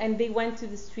emotional, and they went to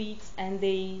the streets and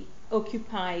they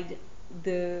occupied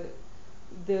the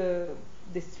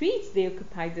streets, they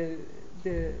occupied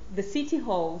the city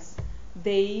halls.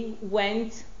 They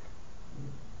went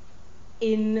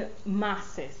in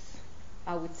masses,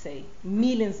 I would say,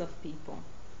 millions of people.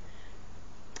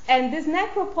 And this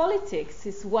necropolitics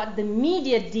is what the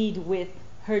media did with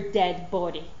her dead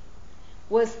body,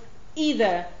 was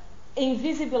either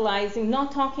invisibilizing,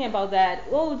 not talking about that,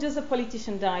 oh, just a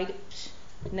politician died,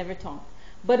 never talk.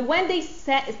 But when they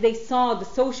saw the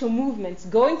social movements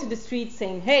going to the streets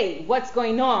saying, hey, what's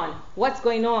going on? What's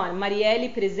going on?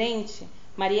 Marielle presente,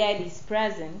 Marielle is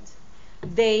present.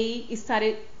 They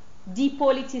started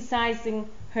depoliticizing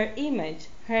her image,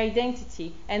 her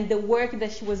identity, and the work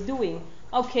that she was doing.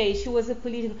 Okay, she was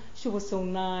she was so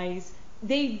nice.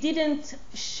 They didn't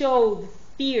show the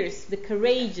fierce, the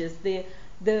courageous, the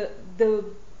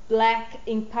black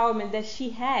empowerment that she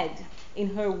had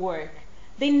in her work.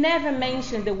 They never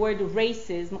mentioned the word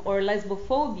racism or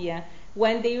lesbophobia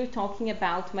when they were talking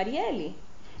about Marielle.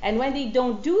 And when they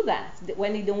don't do that,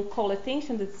 when they don't call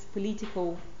attention to this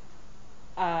political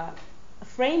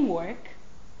framework,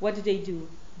 what do?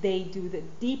 They do the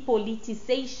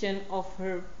depoliticization of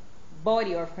her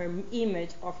body, of her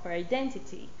image, of her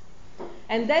identity.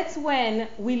 And that's when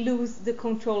we lose the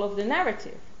control of the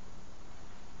narrative.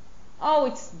 Oh,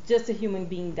 it's just a human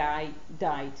being died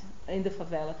in the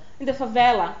favela. In the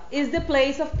favela is the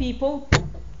place of people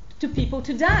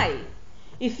to die.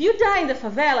 If you die in the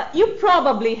favela, you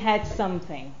probably had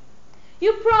something.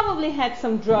 You probably had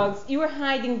some drugs. You were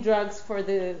hiding drugs for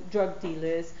the drug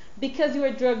dealers because you were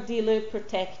a drug dealer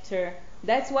protector.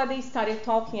 That's why they started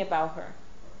talking about her.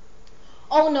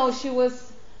 Oh no, she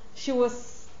was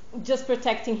just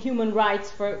protecting human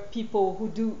rights for people who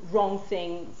do wrong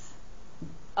things.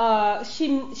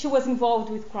 She was involved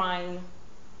with crime,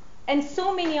 and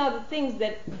so many other things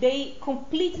that they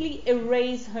completely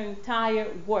erased her entire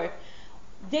work.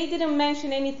 They didn't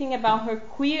mention anything about her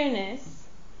queerness,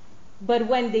 but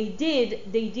when they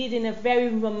did in a very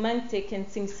romantic and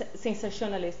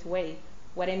sensationalist way.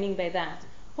 What I mean by that?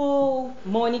 Oh,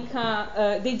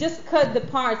 Monica, they just cut the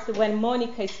parts when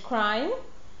Monica is crying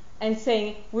and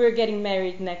saying, we're getting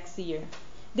married next year.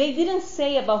 They didn't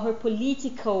say about her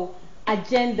political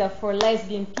agenda for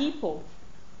lesbian people.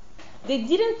 They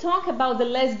didn't talk about the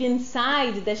lesbian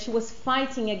side that she was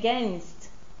fighting against.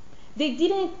 They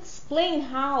didn't explain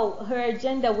how her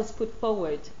agenda was put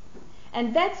forward.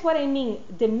 And that's what I mean.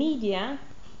 The media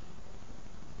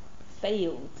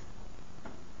failed.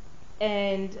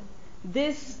 And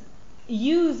this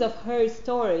use of her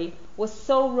story was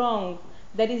so wrong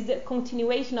that is the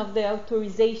continuation of the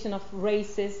authorization of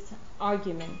racist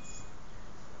arguments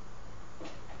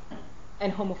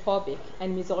and homophobic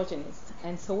and misogynist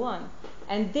and so on.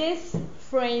 And this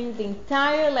framed the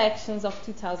entire elections of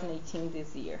 2018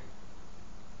 this year.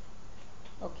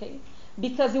 Okay?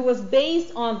 Because it was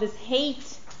based on this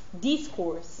hate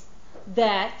discourse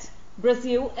that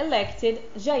Brazil elected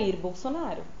Jair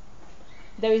Bolsonaro.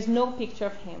 There is no picture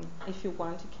of him. If you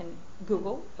want, you can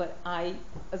Google, but I,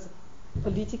 as a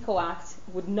political act,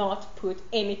 would not put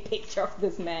any picture of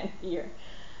this man here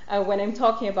when I'm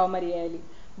talking about Marielle.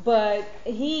 But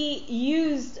he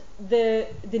used the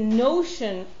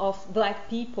notion of black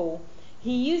people.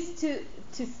 He used to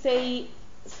say,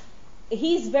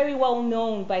 he's very well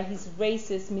known by his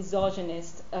racist,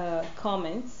 misogynist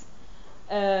comments,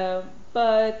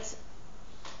 but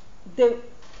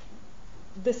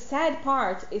the sad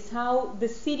part is how the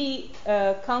city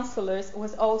councillors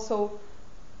was also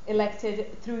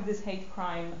elected through this hate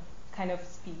crime kind of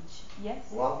speech.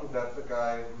 Yes? Wasn't that the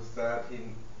guy who said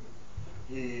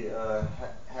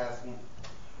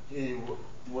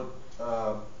would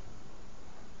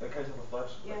kann ich das auf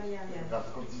Deutsch sprechen? Ja. Gerade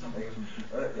kommt es nicht auf Englisch.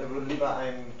 Er würde lieber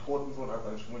einen toten Sohn als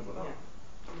einen schwulen Sohn haben.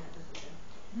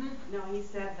 No, he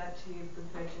said that he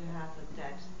preferred to have a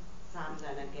dead son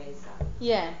than a gay son.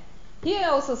 Yeah. He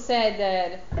also said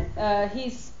that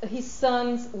his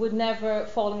sons would never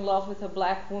fall in love with a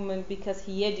black woman because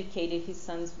he educated his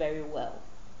sons very well.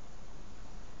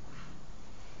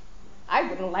 I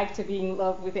wouldn't like to be in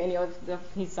love with any of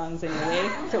his sons anyway,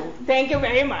 so thank you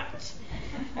very much.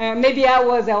 Maybe I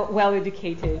was well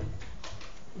educated.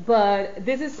 But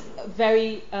this is a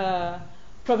very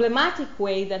problematic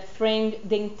way that framed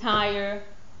the entire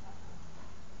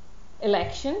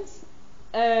elections,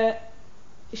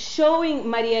 showing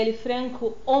Marielle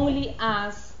Franco only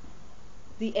as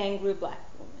the angry black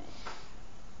woman.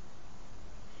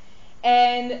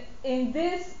 And in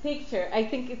this picture, I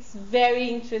think it's very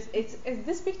interesting.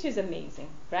 This picture is amazing,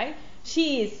 right?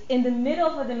 She is in the middle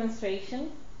of a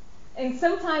demonstration, and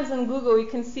sometimes on Google you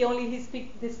can see only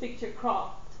this picture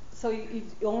cropped, so you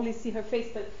only see her face,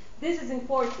 but this is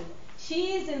important.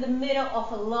 She is in the middle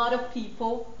of a lot of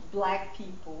people, black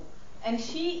people, and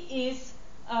she is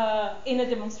in a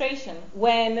demonstration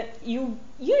when you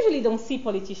usually don't see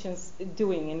politicians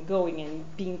doing and going and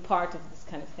being part of this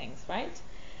kind of things, right?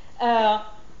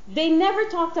 They never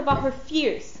talked about her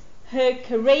fears, her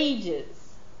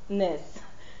courageousness,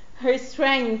 her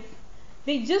strength.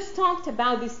 They just talked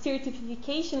about the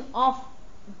stereotypification of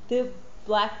the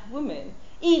black woman,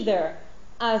 either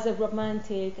as a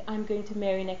romantic, I'm going to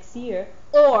marry next year,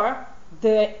 or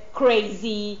the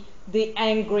crazy, the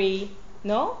angry,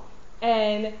 no?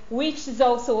 And which is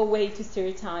also a way to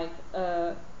stereotype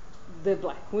the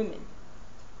black women.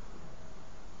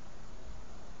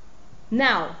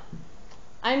 Now,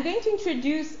 I'm going to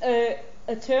introduce a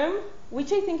term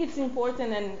which I think is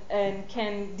important and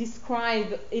can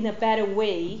describe in a better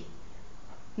way,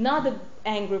 not the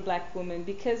angry black woman,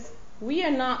 because we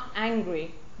are not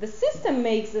angry. The system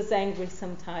makes us angry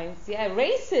sometimes. Yeah,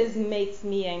 racism makes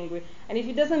me angry. And if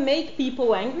it doesn't make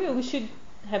people angry, we should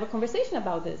have a conversation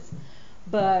about this.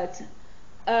 But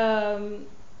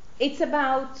it's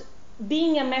about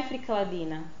being a African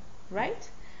Latina, right?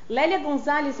 Lélia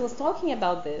Gonzalez was talking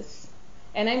about this,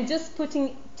 and I'm just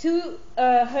putting two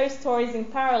her stories in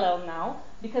parallel now,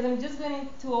 because I'm just going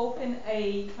to open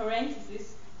a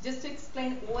parenthesis just to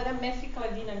explain what a African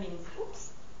Latina means.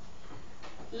 Oops.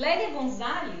 Lélia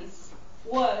Gonzalez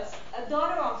was a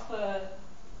daughter of an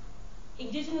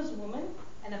indigenous woman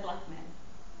and a black man.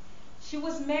 She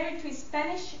was married to a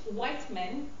Spanish white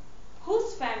man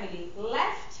whose family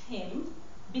left him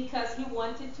because he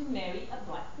wanted to marry a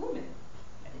black woman.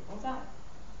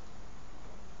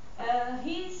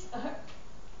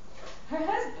 Her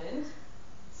husband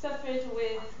suffered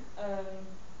with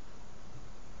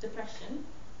depression,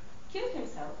 killed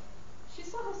himself. She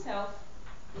saw herself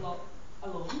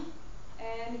alone,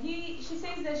 and she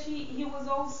says that he was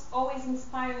always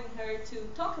inspiring her to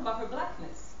talk about her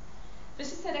blackness. But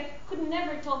she said, I could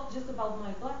never talk just about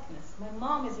my blackness. My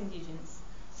mom is indigenous.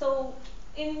 So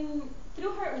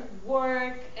through her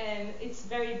work, and it's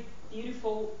very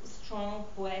beautiful, strong,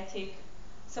 poetic,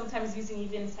 sometimes using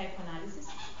even psychoanalysis,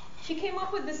 she came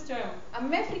up with this term,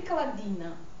 African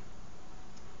Latina.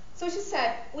 So she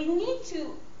said, we need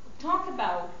to talk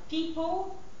about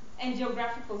people and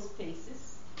geographical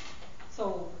spaces.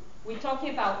 So we're talking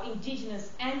about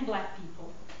indigenous and black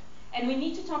people. And we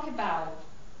need to talk about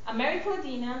America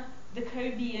Latina, the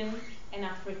Caribbean, and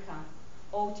Africa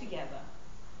all together.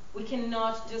 We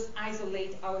cannot just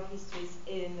isolate our histories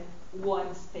in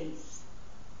one space.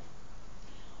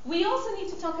 We also need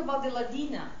to talk about the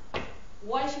Latina.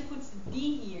 Why she puts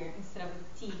D here instead of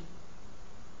a T.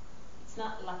 It's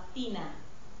not Latina,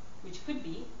 which could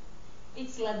be.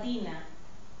 It's Ladina.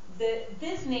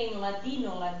 This name,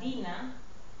 Ladino, Ladina,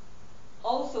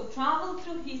 also traveled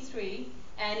through history,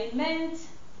 and it meant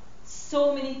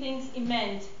so many things. It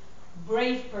meant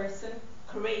brave person,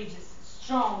 courageous,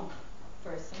 strong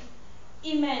person.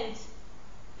 It meant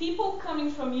people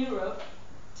coming from Europe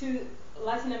to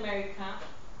Latin America,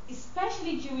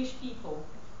 especially Jewish people,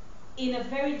 in a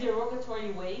very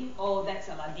derogatory way. Oh, that's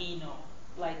a Ladino,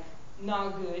 like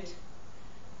not good.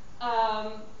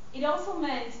 It also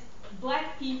meant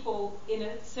black people in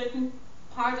a certain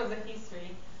part of the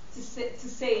history to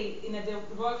say in a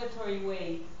derogatory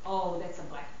way, oh, that's a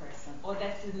black person, or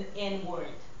that's an N-word,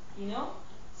 you know?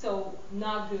 So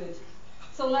not good.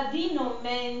 So Ladino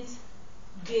meant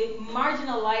the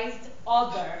marginalized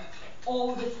other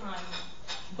all the time.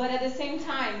 But at the same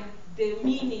time, the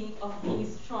meaning of being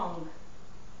strong,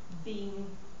 being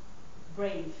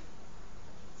brave.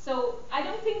 So I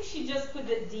don't think she just put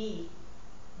the D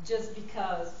just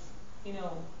because, you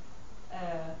know,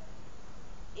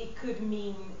 it could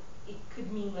mean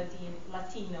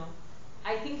Latino.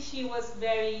 I think she was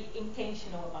very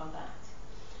intentional about that.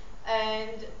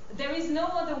 And there is no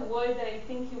other word that I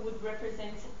think it would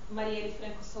represent Marielle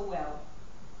Franco so well.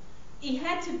 It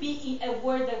had to be a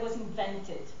word that was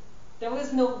invented. There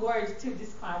was no word to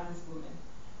describe this woman,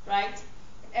 right?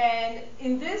 And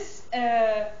in this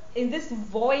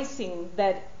voicing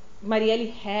that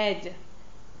Marielle had,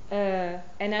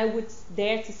 and I would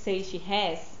dare to say she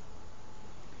has,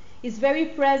 is very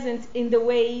present in the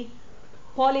way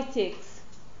politics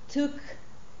took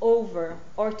over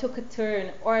or took a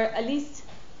turn, or at least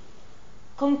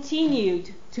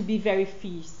continued to be very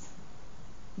fierce.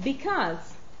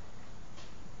 Because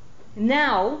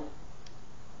now,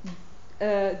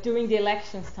 during the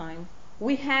elections time,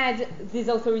 we had this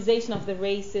authorization of the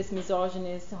racist,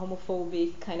 misogynist,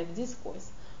 homophobic kind of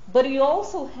discourse. But we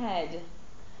also had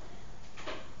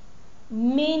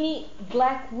many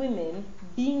black women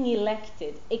being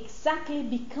elected exactly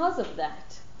because of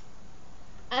that,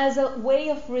 as a way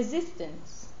of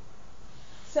resistance.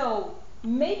 So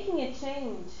making a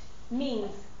change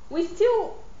means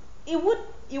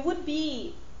it would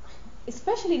be,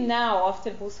 especially now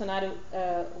after Bolsonaro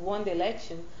won the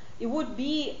election, it would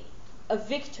be a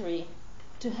victory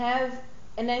to have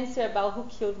an answer about who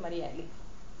killed Marielle.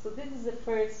 So this is the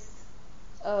first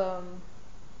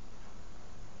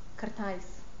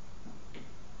cartaz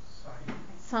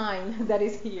sign that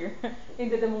is here in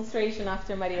the demonstration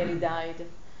after Marielle died.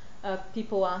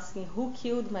 People asking who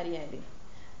killed Marielle.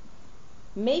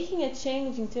 Making a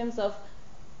change in terms of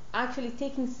actually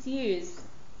taking serious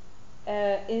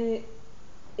in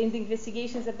the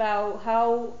investigations about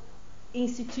how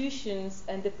institutions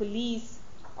and the police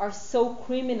are so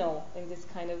criminal in this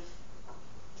kind of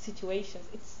situations.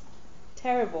 It's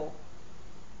terrible.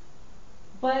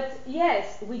 But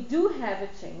yes, we do have a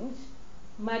change.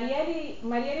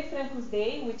 Marielle Franco's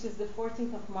Day, which is the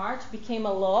 14th of March, became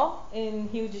a law in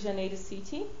Rio de Janeiro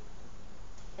city.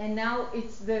 And now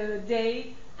it's the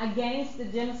day against the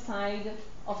genocide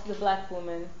of the black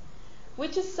woman,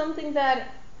 which is something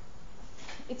that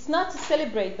it's not to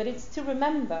celebrate, but it's to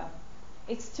remember.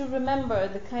 It's to remember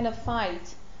the kind of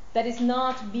fight that is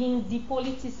not being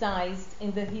depoliticized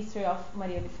in the history of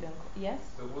Marielle Franco. Yes?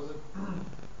 So was it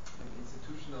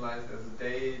institutionalized as a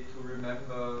day to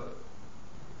remember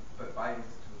by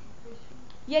institution?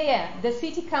 Yeah. The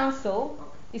city council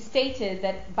stated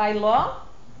that by law,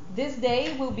 this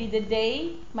day will be the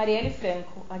day Marielle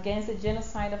Franco against the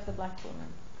genocide of the black woman.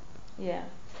 Yeah.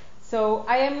 So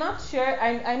I am not sure.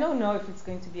 I don't know if it's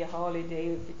going to be a holiday,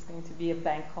 or if it's going to be a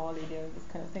bank holiday, or this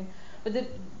kind of thing. But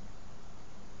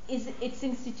it's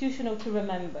institutional to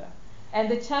remember. And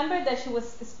the chamber that she was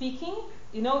speaking,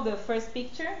 you know, the first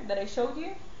picture that I showed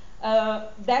you,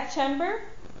 that chamber,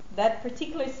 that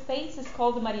particular space is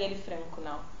called Marielle Franco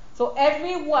now. So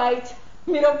every white,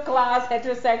 middle class,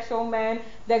 heterosexual man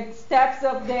that steps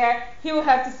up there, he will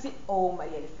have to see, oh,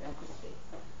 Marielle Franco's space.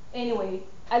 Anyway,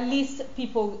 at least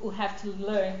people will have to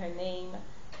learn her name,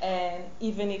 and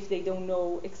even if they don't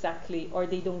know exactly, or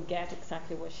they don't get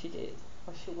exactly what she did,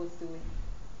 what she was doing.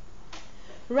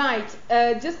 Right,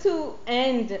 just to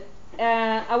end,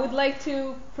 I would like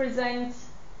to present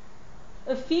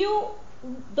a few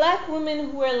black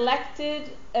women who were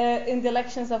elected in the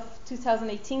elections of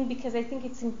 2018, because I think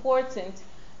it's important to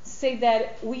say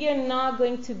that we are not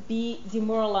going to be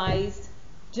demoralized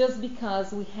just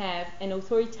because we have an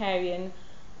authoritarian,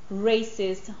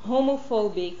 racist,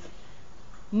 homophobic,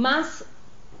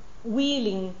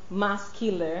 mass-wielding mass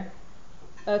killer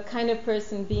kind of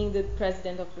person being the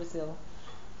president of Brazil.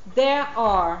 There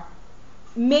are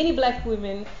many black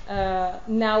women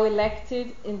now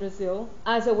elected in Brazil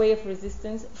as a way of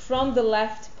resistance from the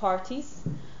left parties,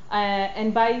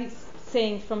 and by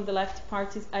saying from the left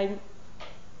parties, I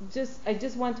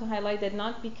just want to highlight that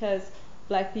not because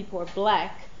black people are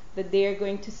black that they are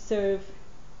going to serve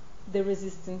the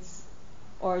resistance,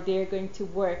 or they are going to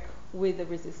work with the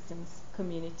resistance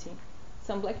community.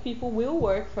 Some black people will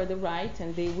work for the right,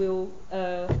 and they will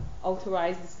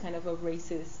authorize this kind of a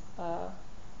racist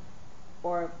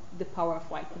or the power of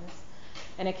whiteness.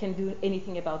 And I can't do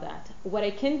anything about that. What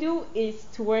I can do is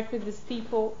to work with these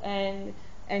people and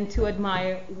to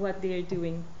admire what they are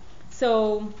doing.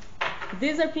 So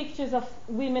these are pictures of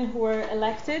women who were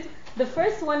elected. The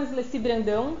first one is Leci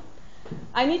Brandão.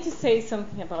 I need to say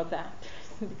something about that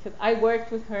because I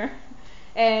worked with her,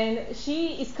 And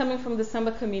she is coming from the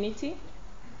samba community.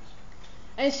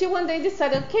 And she one day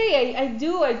decided, okay, I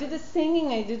do the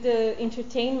singing, I do the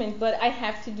entertainment, but I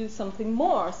have to do something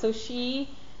more. So she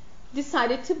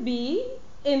decided to be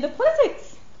in the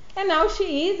politics. And now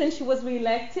she is, and she was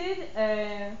reelected.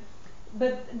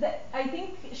 But I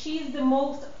think she is the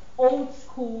most old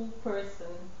school person.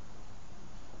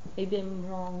 Maybe I'm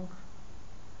wrong.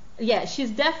 Yeah,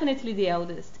 she's definitely the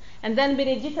eldest. And then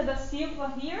Benedita da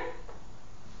Silva here,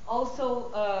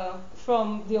 also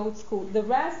from the old school. The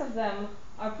rest of them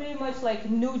are pretty much like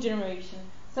new generation.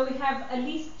 So we have at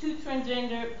least 2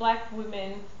 transgender black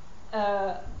women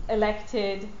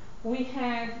elected. We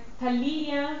have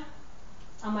Thalia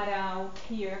Amaral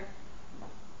here.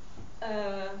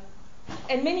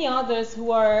 And many others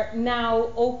who are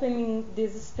now opening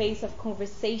this space of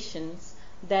conversations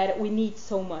that we need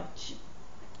so much,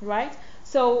 right?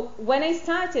 So when I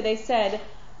started, I said,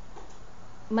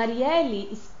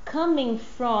 Marielle is coming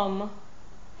from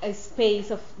a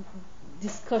space of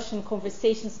discussion,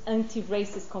 conversations,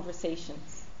 anti-racist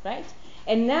conversations, right?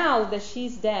 And now that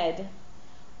she's dead,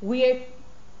 we're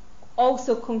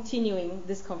also continuing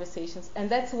these conversations. And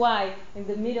that's why in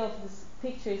the middle of these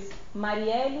pictures,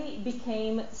 Marielle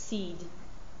became seed.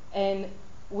 And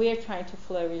we're trying to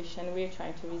flourish and we're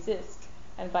trying to resist.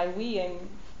 And by we, I'm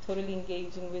totally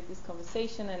engaging with this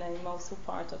conversation, and I'm also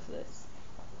part of this.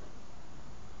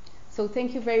 So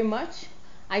thank you very much.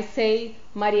 I say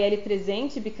Marielle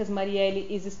presente because Marielle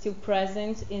is still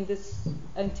present in this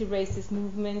anti-racist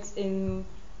movement, in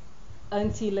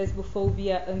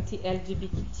anti-lesbophobia,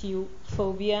 anti-LGBTQ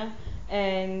phobia,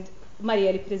 and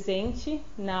Marielle presente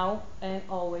now and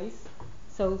always.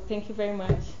 So thank you very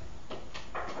much.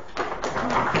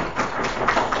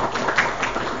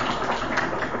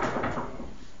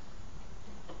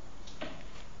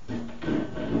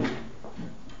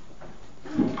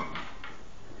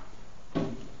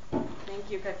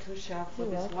 Thank you, Katucha, for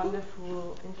this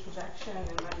wonderful introduction,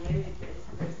 and Marielle is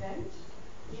present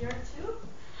here too.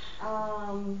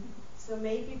 So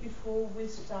maybe before we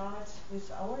start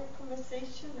with our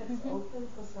conversation, let's open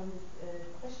for some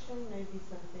question, maybe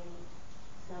something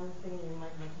you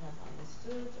might not have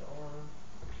understood, or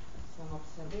some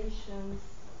observations.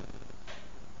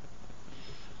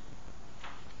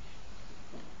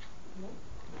 No?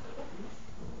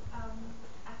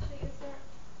 Actually, is there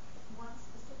one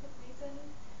specific reason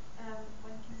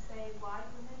one can say why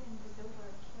women in Brazil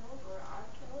were killed or are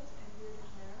killed in Rio de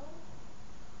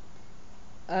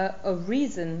Janeiro? A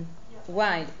reason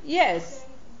why? Yes.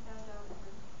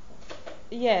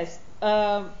 Yes.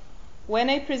 When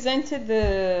I presented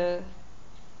the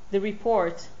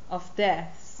report of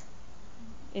deaths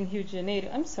in Rio de Janeiro,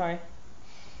 I'm sorry.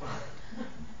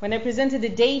 When I presented the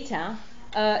data,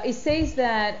 it says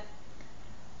that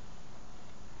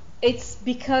it's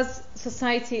because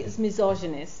society is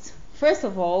misogynist. First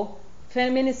of all,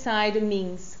 feminicide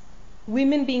means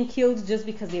women being killed just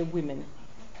because they're women.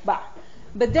 But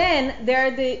then there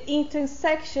are the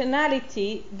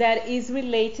intersectionality that is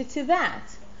related to that.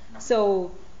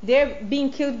 So they're being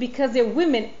killed because they're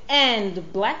women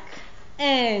and black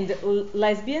and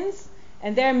lesbians,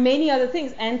 and there are many other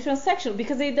things, and transsexual,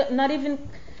 because they're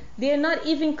not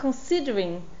even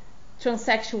considering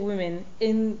transsexual women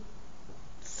in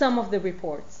some of the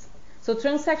reports. So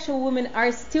transsexual women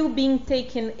are still being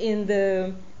taken in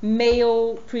the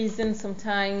male prison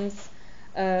sometimes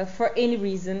for any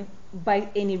reason. By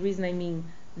any reason, I mean,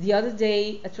 the other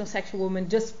day a transsexual woman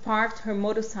just parked her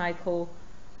motorcycle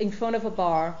in front of a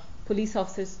bar. Police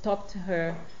officers stopped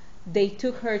her. They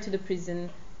took her to the prison,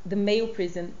 the male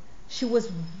prison. She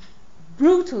was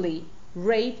brutally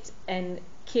raped and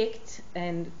kicked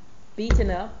and beaten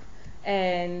up,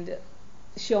 and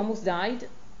she almost died.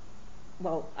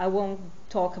 Well, I won't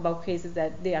talk about cases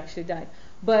that they actually died,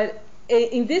 but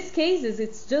in these cases,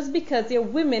 it's just because they're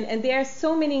women, and there are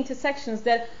so many intersections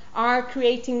that are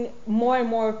creating more and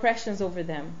more oppressions over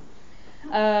them.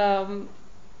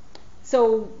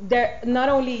 So there not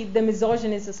only the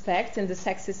misogynist aspect and the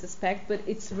sexist aspect, but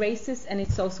it's racist and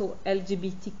it's also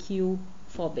LGBTQ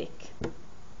phobic.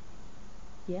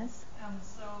 Yes?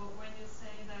 So when you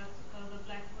say that the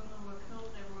black women were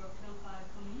killed, they were killed by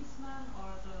policemen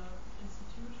or the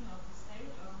institution of the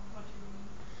state, or what do you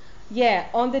mean? Yeah,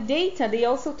 on the data they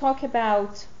also talk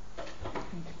about,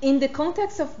 in the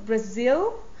context of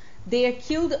Brazil, they are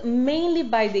killed mainly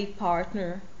by their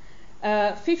partner.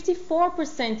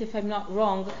 54%, if I'm not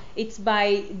wrong, it's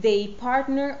by their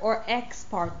partner or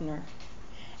ex-partner.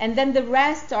 And then the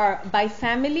rest are by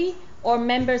family or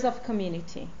members of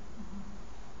community.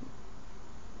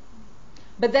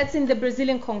 But that's in the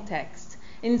Brazilian context.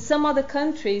 In some other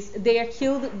countries, they are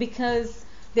killed because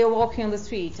they're walking on the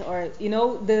street, or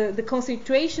the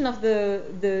concentration of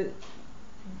the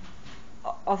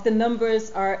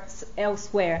numbers are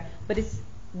elsewhere, but it's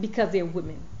because they're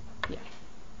women. Yeah.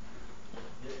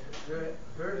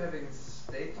 Her having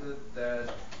stated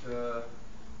that the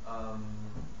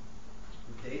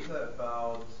data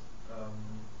about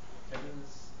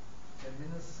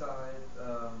feminicide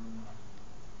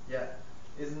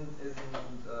isn't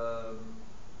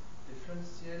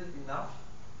differentiated enough,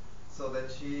 so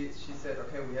that she said,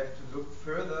 okay, we have to look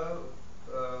further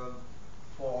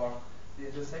for the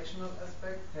intersectional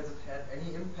aspect. Has it had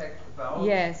any impact about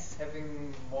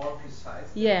having more precise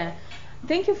data? Yeah.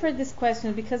 Thank you for this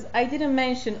question, because I didn't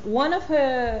mention one of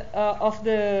her of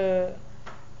the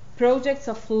projects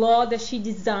of law that she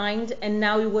designed, and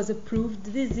now it was approved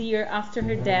this year after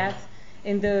her death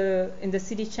in the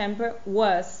city chamber,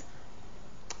 was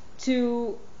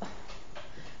to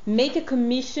make a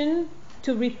commission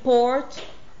to report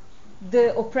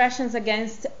the oppressions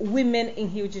against women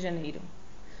in Rio de Janeiro.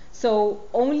 So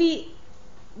only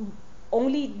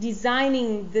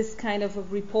designing this kind of a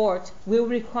report will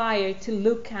require to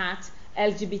look at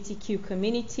LGBTQ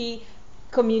community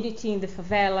in the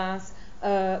favelas,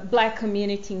 black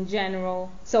community in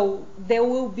general. So they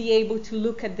will be able to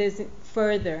look at this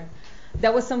further.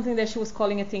 That was something that she was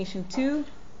calling attention to,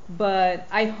 but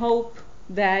I hope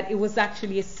that it was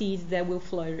actually a seed that will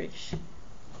flourish.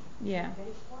 Yeah.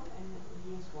 There's one and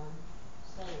here's one.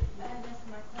 Sorry. Yes,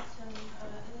 my question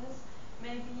is,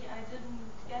 maybe I didn't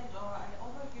get it or I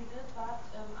overviewed it, but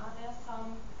are there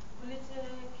some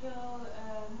political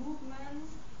movements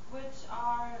which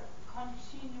are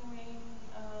continuing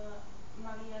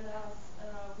Marielle's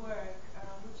work,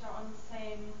 which are on the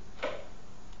same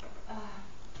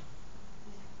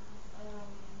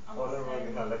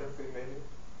Following her legacy, maybe?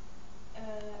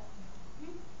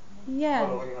 Yeah.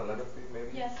 Following her legacy, maybe?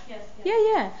 Yes.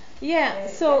 Yeah.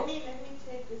 So. Let me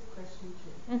take this question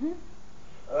too. Mm-hmm.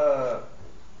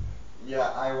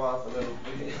 Yeah, I was a little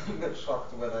bit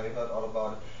shocked when I heard all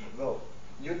about it. So,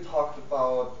 you talked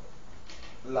about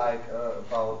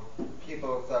about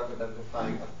people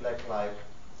self-identifying as black,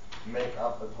 make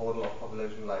up a total of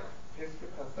population like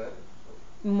 50%.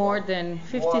 More than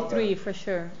 53 for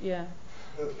sure. Yeah.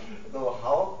 So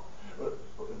how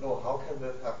can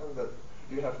this happen that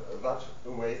you have such a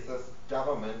racist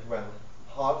government when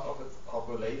half of its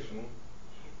population,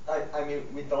 I mean,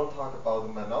 we don't talk about a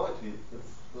minority,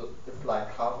 it's like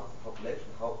half of the population.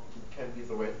 How it can be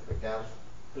so racist against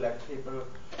black people,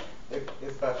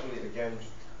 especially against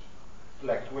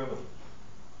black women?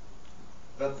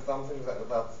 That's something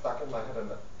that's stuck in my head,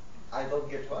 and I don't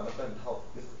get to understand how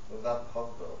is that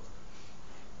possible.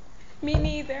 Me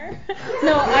neither.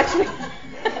 No, actually,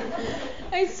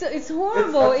 it's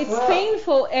horrible. It's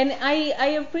painful, and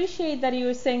I appreciate that you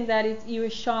were saying that you were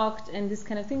shocked and this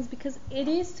kind of things, because it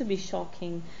is to be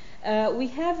shocking.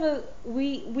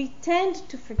 We tend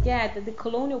to forget that the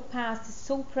colonial past is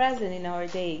so present in our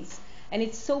days, and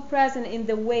it's so present in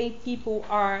the way people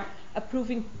are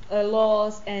approving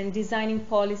laws and designing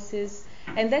policies,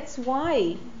 and that's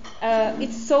why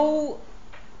it's so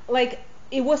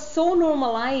it was so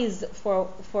normalized for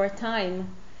a time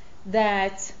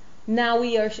that now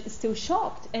we are still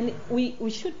shocked, and we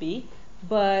should be,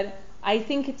 but I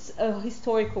think it's a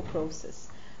historical process.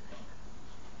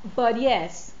 But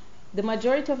yes, the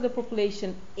majority of the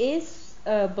population is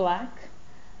black.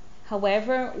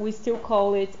 However, we still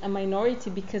call it a minority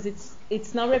because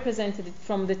it's not represented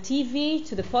from the TV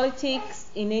to the politics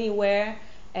in anywhere,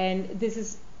 and this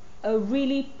is a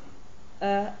really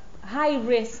high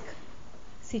risk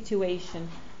situation.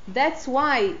 That's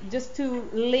why, just to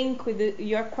link with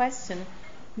your question,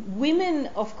 women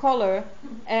of color,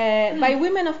 by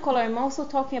women of color I'm also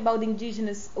talking about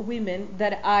indigenous women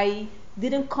that I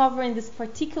didn't cover in this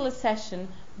particular session,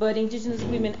 but indigenous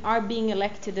women are being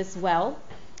elected as well,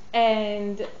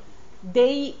 and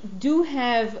they do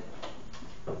have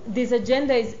this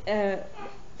agenda is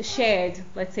shared,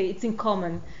 let's say it's in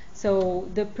common. So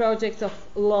the projects of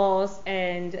laws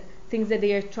and things that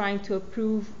they are trying to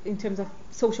approve in terms of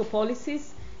social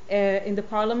policies in the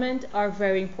parliament are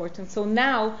very important. So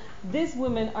now these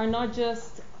women are not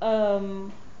just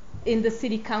in the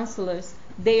city councillors,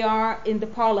 they are in the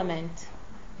parliament.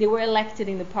 They were elected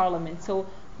in the parliament. So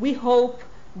we hope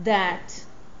that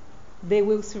they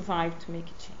will survive to make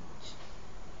a change.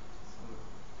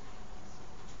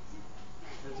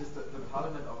 So just the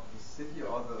parliament of the city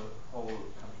or the whole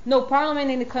country? No, parliament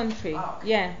in the country.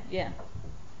 Okay. Yeah.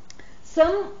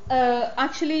 Some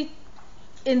actually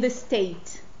in the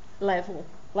state level,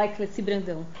 like let's see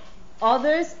Brandão.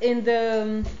 Others in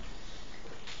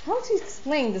how to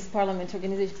explain this parliament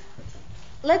organization?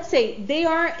 Let's say they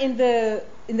are in the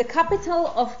capital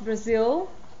of Brazil,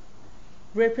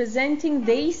 representing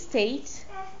the state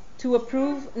to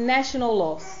approve national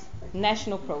laws,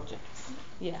 national projects.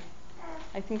 Yeah,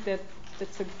 I think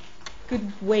that's a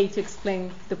good way to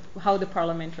explain how the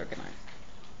parliament organized.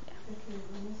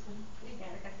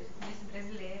 Obrigada, Katucha. Como eu sou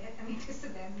brasileira, também estou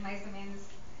estudando mais ou menos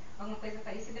alguma coisa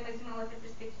parecida, mas de uma outra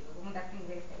perspectiva. Vou mudar para o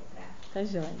inglês aí para... Tá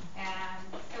joia.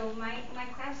 So my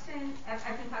question,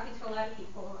 I've been talking to a lot of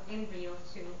people in Rio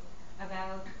too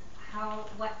about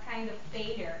what kind of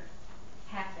failure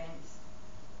happens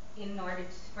in order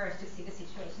for us to see the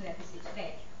situation that we see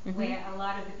today, where a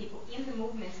lot of the people in the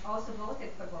movements also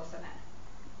voted for Bolsonaro,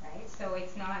 right? So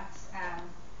it's not,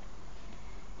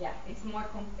 it's more,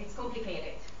 it's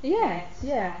complicated. Yeah,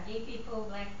 Gay people,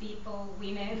 black people,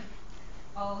 women,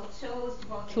 all chose to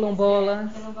vote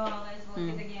Quilombolas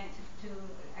voted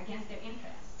against their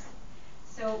interests.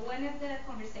 So one of the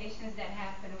conversations that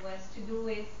happened was to do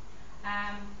with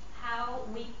how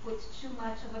we put too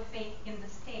much of a faith in the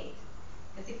state.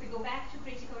 Because if we go back to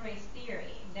critical race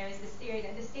theory, there is this theory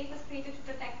that the state was created to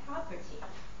protect property,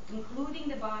 including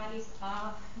the bodies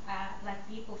of black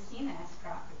people seen as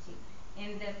property.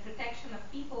 And the protection of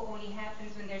people only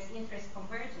happens when there's interest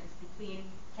convergence between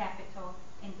capital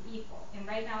and people. And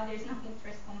right now there's no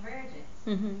interest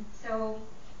convergence. So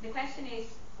the question is,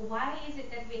 why is it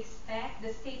that we expect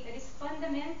the state that is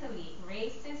fundamentally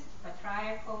racist,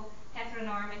 patriarchal,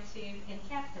 heteronormative, and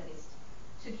capitalist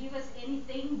to give us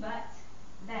anything but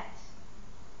that?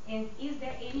 And is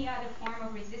there any other form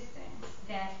of resistance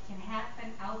that can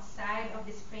happen outside of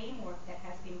this framework that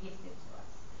has been gifted to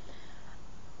us?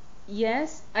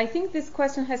 Yes, I think this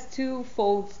question has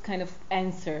twofold kind of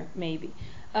answer, maybe.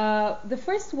 The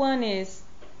first one is,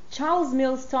 Charles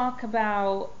Mills talk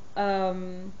about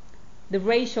the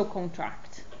racial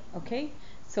contract, okay?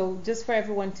 So just for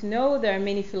everyone to know, there are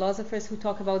many philosophers who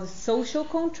talk about the social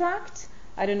contract.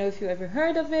 I don't know if you ever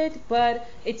heard of it, but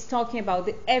it's talking about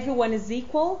that everyone is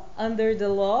equal under the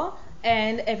law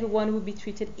and everyone will be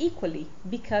treated equally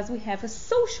because we have a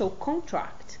social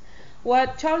contract.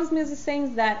 What Charles Mills is saying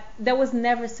is that there was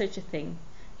never such a thing.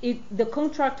 The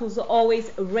contract was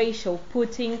always racial,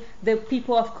 putting the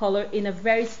people of color in a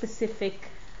very specific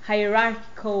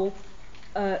hierarchical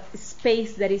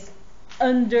space that is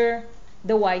under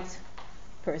the white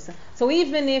person. So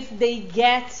even if they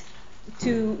get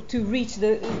to reach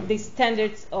the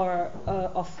standards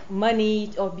of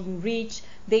money or being rich,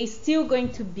 they're still going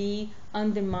to be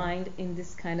undermined in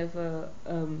this kind of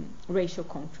racial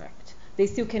contract. They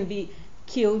still can be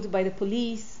killed by the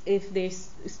police if they're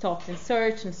stopped and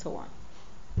searched and so on.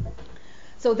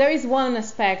 So there is one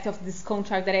aspect of this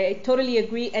contract that I totally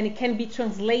agree, and it can be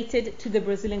translated to the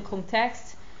Brazilian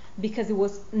context because it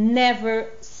was never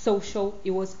social,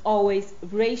 it was always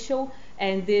racial,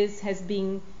 and this has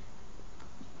been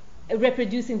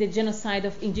reproducing the genocide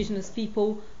of indigenous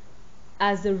people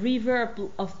as a river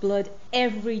of blood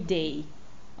every day.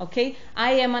 Okay,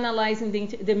 I am analyzing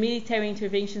the military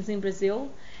interventions in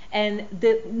Brazil, and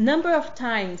the number of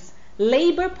times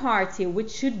Labour Party,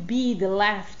 which should be the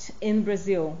left in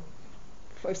Brazil,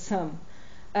 for some,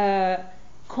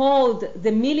 called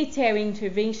the military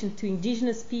intervention to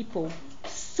indigenous people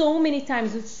so many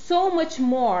times with so much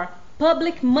more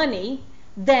public money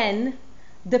than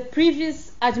the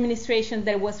previous administration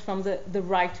that was from the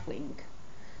right wing.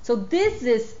 So this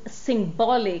is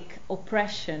symbolic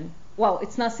oppression. Well,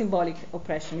 it's not symbolic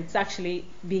oppression. It's actually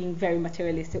being very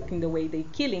materialistic in the way they're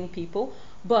killing people,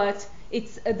 but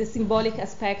it's the symbolic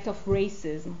aspect of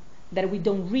racism that we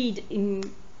don't read in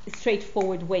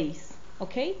straightforward ways,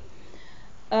 okay?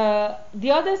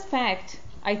 The other aspect,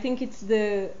 I think it's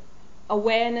the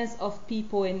awareness of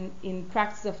people in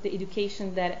practice of the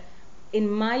education that, in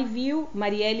my view,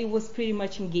 Marielle was pretty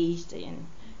much engaged in.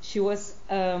 She was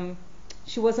on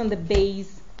the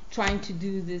base trying to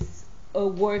do this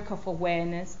work of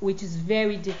awareness, which is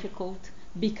very difficult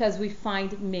because we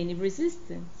find many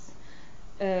resistance.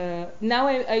 Now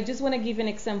I just want to give an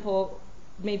example.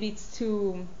 Maybe it's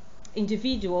too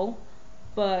individual,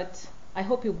 but I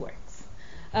hope it works.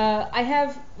 I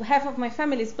have half of my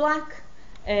family is black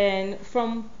and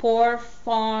from poor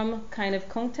farm kind of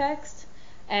context,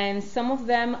 and some of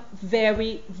them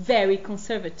very, very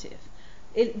conservative.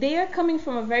 They are coming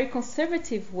from a very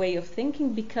conservative way of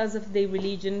thinking because of their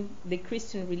religion, the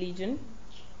Christian religion,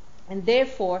 and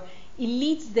therefore it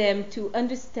leads them to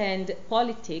understand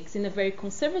politics in a very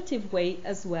conservative way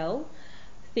as well,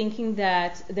 thinking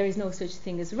that there is no such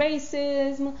thing as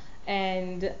racism,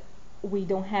 and we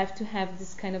don't have to have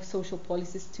this kind of social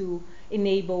policies to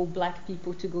enable black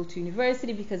people to go to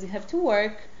university, because you have to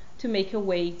work to make your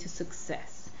way to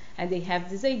success. And they have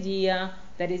this idea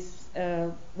that is,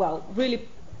 really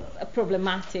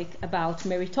problematic about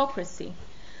meritocracy.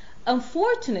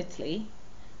 Unfortunately,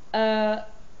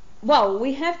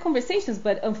 we have conversations,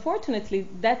 but unfortunately,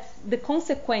 that's the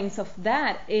consequence of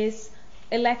that is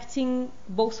electing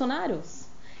Bolsonaros.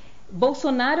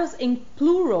 Bolsonaros in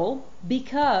plural,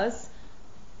 because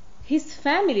his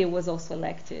family was also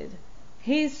elected.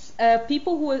 His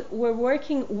people who were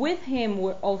working with him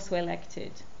were also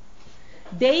elected.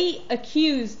 They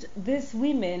accused these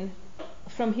women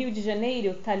from Rio de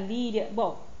Janeiro, Talíria,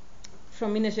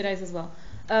 from Minas Gerais as well,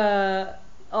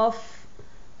 of,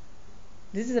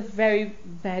 this is a very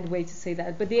bad way to say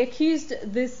that, but they accused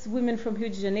this woman from Rio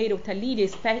de Janeiro, Talíria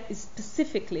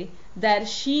specifically, that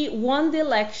she won the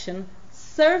election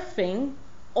surfing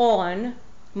on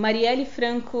Marielle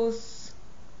Franco's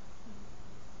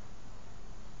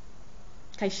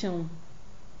caixão,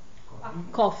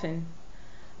 coffin.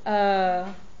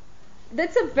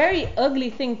 That's a very ugly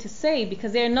thing to say,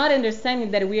 because they are not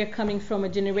understanding that we are coming from a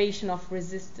generation of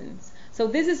resistance. So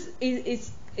this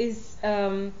is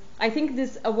I think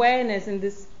this awareness and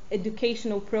this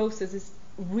educational process is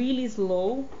really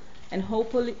slow, and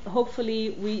hopefully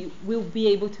we will be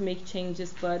able to make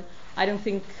changes, but I don't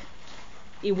think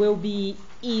it will be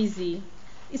easy,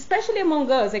 especially among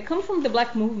us. I come from the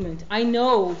black movement. I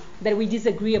know that we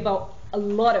disagree about a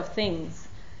lot of things,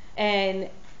 and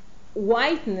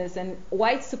whiteness and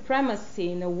white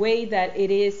supremacy in a way that it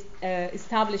is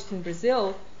established in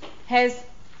Brazil has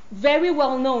very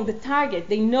well known the target.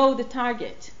 They know the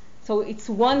target. So it's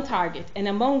one target. And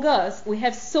among us, we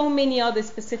have so many other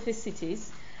specificities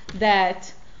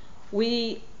that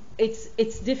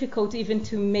it's difficult even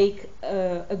to make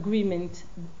agreement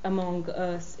among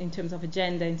us in terms of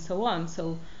agenda and so on.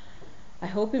 So I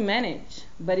hope we manage,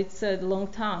 but it's a long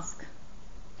task.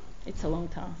 It's a long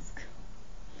task.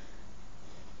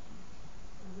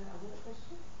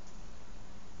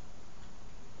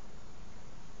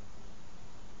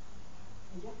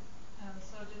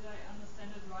 So did I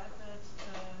understand it right that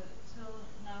till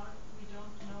now we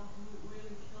don't know who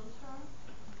really killed her?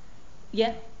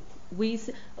 Yeah,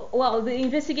 the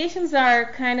investigations are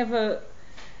kind of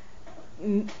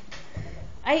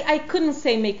I couldn't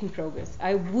say making progress.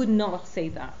 I would not say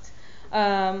that.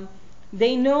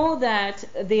 They know that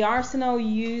the arsenal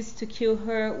used to kill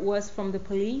her was from the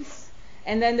police,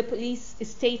 and then the police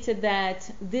stated that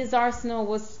this arsenal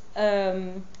was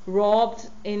robbed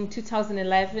in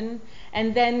 2011,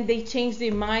 and then they changed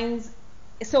their minds.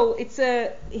 So it's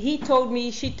he told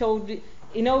me, she told me,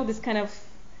 this kind of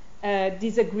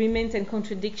disagreement and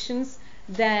contradictions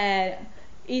that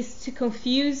is to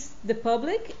confuse the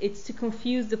public, it's to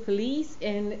confuse the police,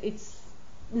 and it's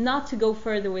not to go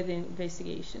further with the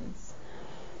investigations.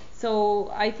 So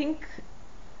I think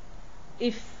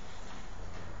if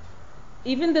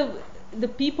even the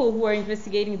people who are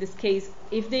investigating this case,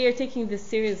 if they are taking this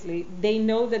seriously, they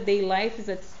know that their life is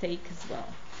at stake as well.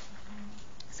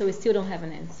 So we still don't have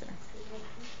an answer.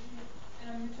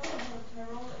 You talk about her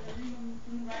role in the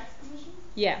Human Rights Commission.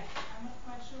 Yeah. I'm not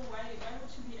quite sure why would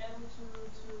she be able to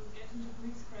get into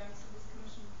police crimes in this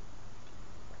commission?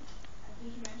 I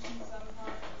think you mentioned some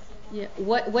part. Yeah.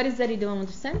 What is that you don't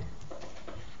understand?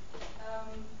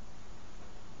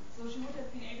 So she would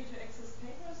have been able to access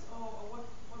papers, or what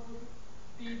would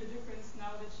be the difference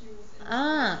now that she was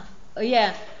in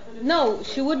yeah. No,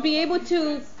 she would be able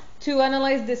to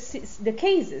analyze the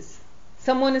cases.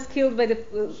 Someone is killed by the...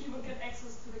 she would get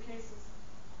access to the cases,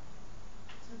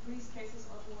 to the police cases,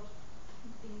 or to what?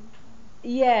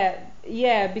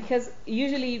 Yeah, because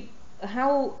usually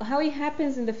how it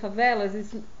happens in the favelas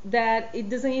is that it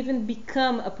doesn't even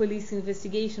become a police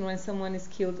investigation when someone is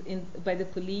killed by the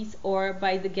police or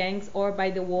by the gangs or by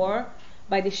the war,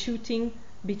 by the shooting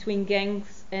between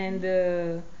gangs and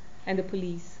the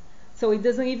police. So it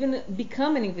doesn't even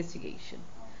become an investigation.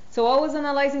 So I was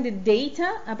analyzing the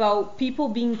data about people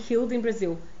being killed in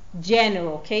Brazil.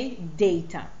 General, okay?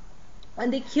 Data.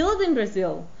 When they killed in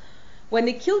Brazil, when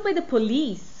they killed by the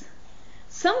police,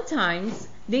 sometimes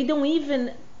they don't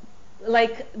even,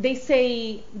 they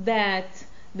say that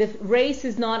the race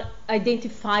is not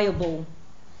identifiable.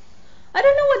 I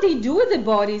don't know what they do with the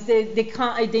bodies. They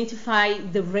can't identify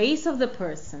the race of the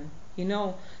person,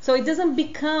 So it doesn't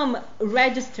become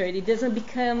registered. It doesn't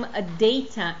become a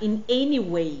data in any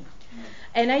way.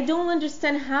 And I don't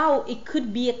understand how it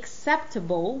could be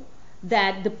acceptable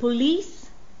that the police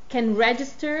can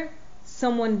register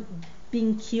someone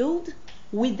being killed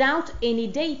without any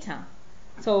data.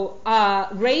 So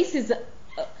race is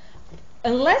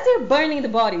unless they're burning the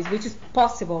bodies, which is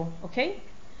possible, okay?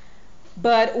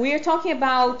 But we are talking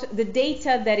about the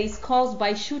data that is caused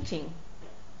by shooting.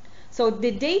 So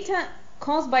the data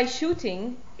caused by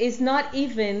shooting is not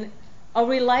even a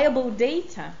reliable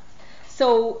data.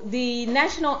 So the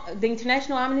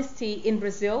International Amnesty in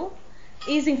Brazil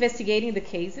is investigating the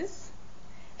cases,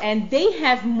 and they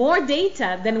have more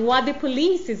data than what the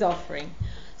police is offering.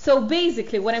 So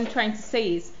basically what I'm trying to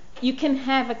say is you can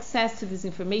have access to this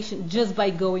information just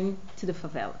by going to the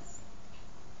favelas.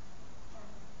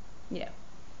 Yeah.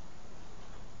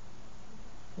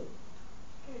 Good.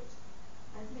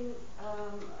 I think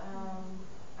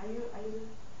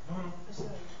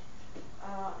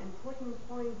important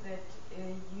point that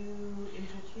you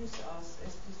introduce us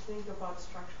is to think about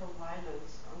structural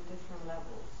violence on different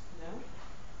levels, you know?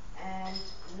 And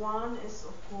one is,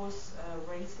 of course,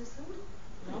 racism,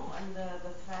 you know, and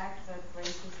the fact that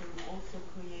racism also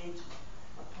creates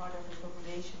a part of the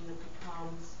population that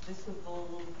becomes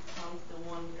visible, becomes the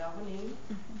one governing,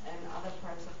 and other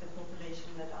parts of the population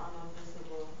that are not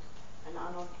visible and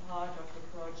are not part of the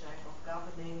project of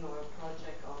governing or a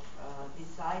project of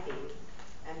deciding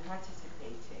and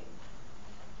participating.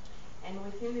 And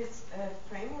within this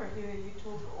framework, you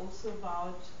talk also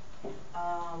about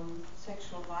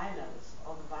sexual violence,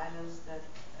 or the violence that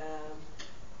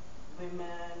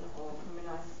women or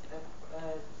feminized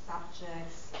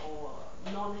subjects or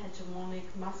non-hegemonic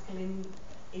masculine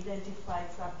identified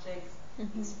subjects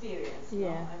experience. Yeah.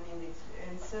 No? I mean,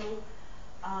 and so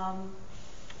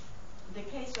the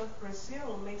case of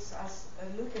Brazil makes us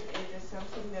look at it as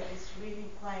something that is really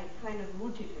kind of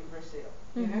rooted in Brazil,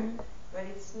 you know? But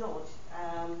it's not.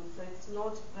 So it's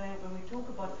not, when we talk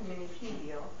about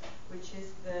feminicidio, which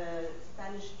is the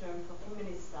Spanish term for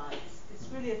feminicide, it's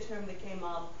really a term that came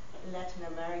up in Latin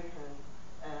American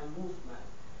movement,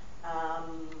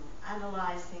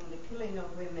 analyzing the killing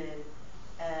of women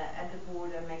at the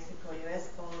border, Mexico-US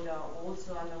border,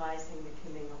 also analyzing the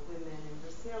killing of women in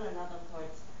Brazil and other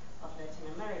parts of Latin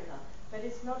America. But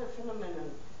it's not a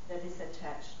phenomenon that is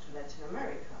attached to Latin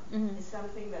America. It's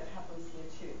something that happens here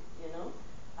too, you know?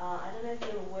 I don't know if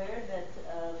you're aware that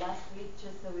last week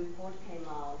just a report came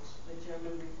out, the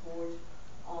German report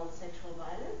on sexual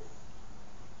violence.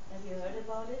 Have you heard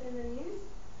about it in the news?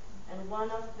 And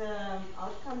one of the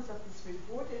outcomes of this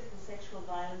report is the sexual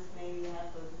violence mainly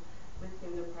happens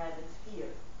within the private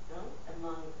sphere, you know?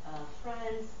 Among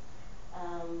friends,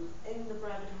 in the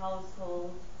private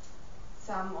household,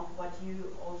 some of what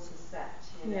you also said,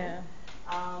 you know? Yeah.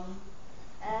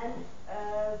 And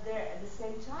there, at the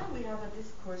same time, we have a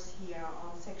discourse here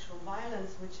on sexual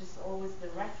violence, which is always the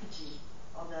refugee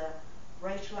or the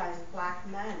racialized black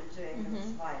man doing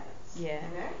this violence. Yeah.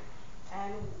 You know?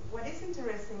 And what is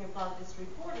interesting about this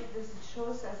report is it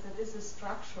shows us that this is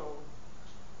structural.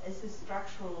 It's a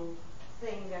structural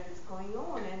thing that is going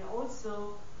on, and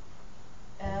also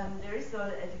there is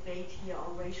a debate here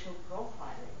on racial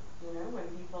profiling. You know, when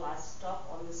people are stopped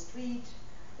on the street,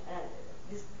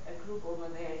 this group over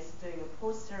there is doing a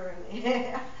poster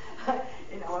in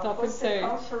our Stop poster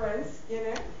conference. You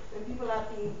know, when people are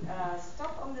being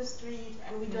stopped on the street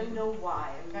and we don't know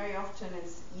why, and very often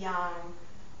it's young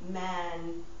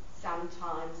men,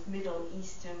 sometimes Middle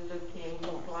Eastern looking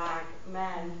black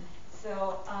men.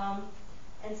 So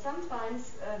and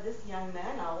sometimes these young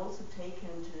men are also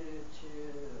taken to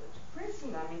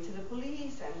prison, I mean to the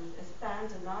police, and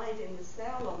spend a night in the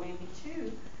cell or maybe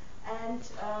two, and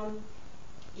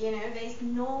you know, there's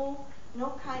no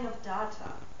kind of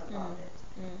data about it.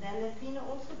 Then there's been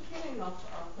also killing of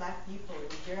black people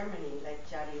in Germany, like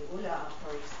Jari Ula,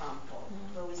 for example,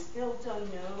 where we still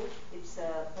don't know it's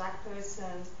a black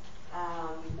person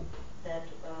that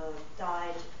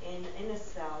died in a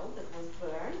cell that was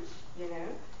burned, you know,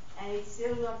 and it's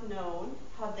still not known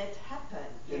how that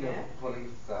happened. In a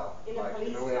police cell. In a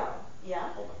police cell, yeah.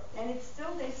 And it's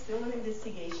still, there's still an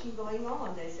investigation going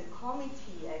on. There's a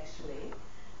committee actually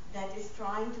that is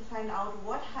trying to find out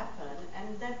what happened,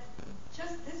 and that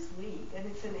just this week, and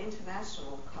it's an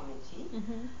international committee,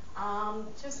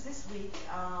 just this week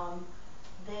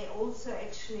they also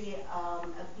actually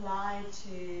applied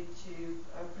to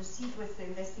proceed with the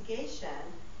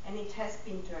investigation, and it has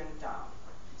been turned down.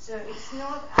 So it's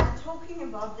not, I'm talking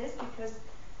about this because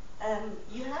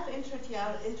you have introduced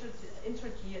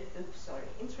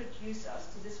us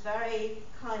to this very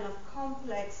kind of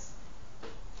complex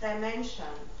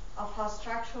dimension of how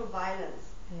structural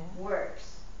violence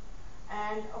works.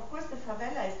 And of course the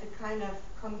favela is the kind of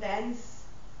condensed,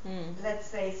 let's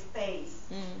say, space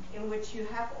in which you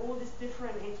have all these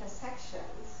different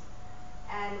intersections.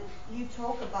 And you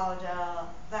talk about a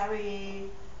very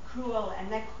cruel and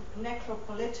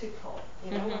necropolitical.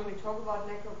 You know, when we talk about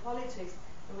necropolitics,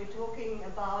 and we're talking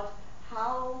about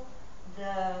how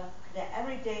the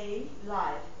everyday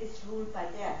life is ruled by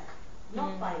death,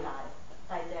 not by life,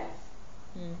 by death.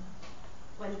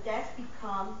 When death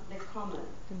become the common,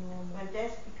 when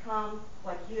death become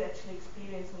what you actually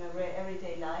experience in a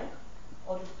everyday life,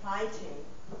 or the fighting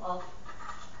of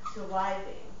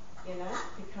surviving, you know,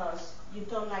 because you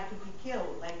don't like to be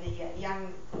killed, like the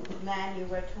young man you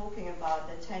were talking about,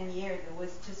 the 10 years that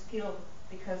was just killed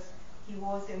because he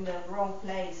was in the wrong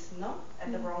place, no,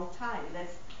 at the wrong time.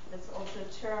 That's also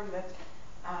a term that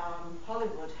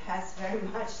Hollywood has very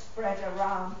much spread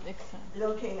around,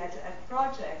 looking at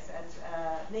projects,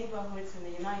 at neighborhoods in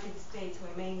the United States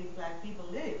where mainly black people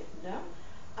live, no?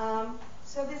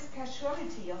 So this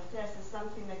casualty of death is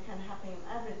something that can happen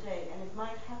every day, and it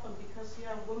might happen because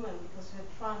you're a woman, because you're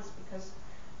trans, because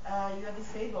you're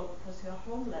disabled, because you're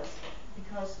homeless,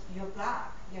 because you're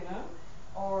black, you know,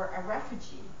 or a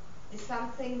refugee. Is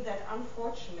something that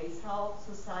unfortunately is how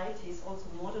societies, also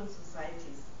modern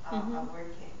societies, are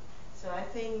working. So I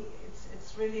think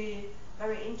it's really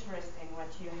very interesting what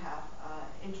you have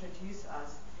introduced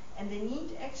us. And the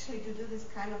need actually to do this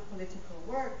kind of political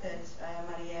work that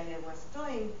Marielle was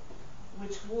doing,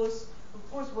 which was,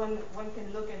 of course, one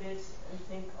can look at it and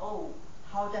think, oh,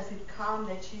 how does it come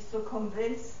that she's so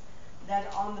convinced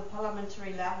that on the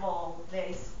parliamentary level there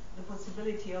is the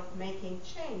possibility of making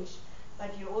change?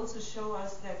 But you also show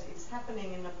us that it's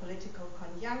happening in a political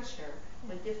conjuncture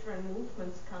where different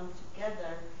movements come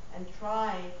together and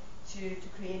try to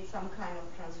create some kind of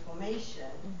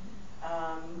transformation.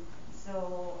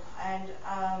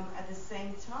 At the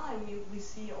same time, we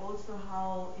see also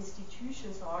how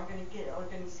institutions or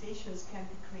organizations can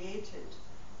be created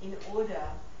in order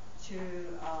to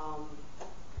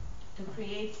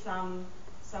create some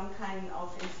kind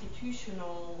of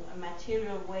institutional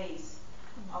material ways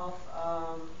of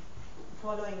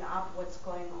following up what's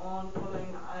going on,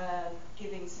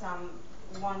 giving some.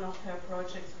 One of her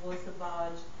projects was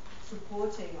about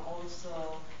supporting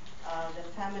also the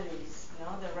families, you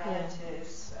know, the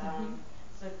relatives.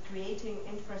 So creating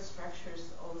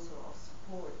infrastructures also of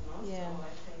support, no? So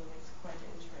I think it's quite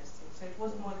interesting. So it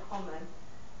was more comment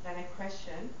than a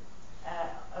question.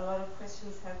 A lot of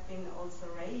questions have been also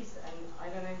raised, and I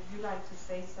don't know if you'd like to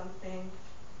say something.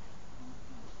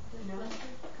 Just want to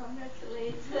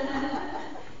congratulate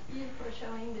you for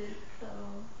showing this so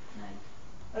nice.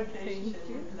 Okay, Thank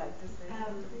you. Would like to say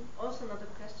something? Also not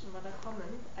a question but a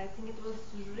comment. I think it was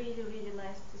really, really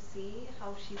nice to see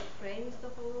how she frames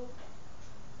the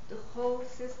whole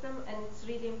system, and it's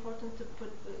really important to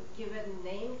give a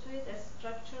name to it as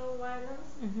structural violence.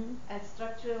 And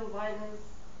structural violence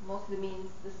mostly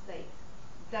means the state.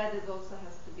 That is also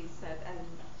has to be said, and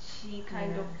she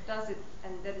kind of does it,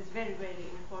 and that is very, very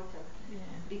important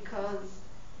because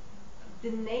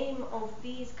the name of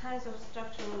these kinds of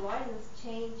structural violence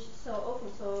change so often.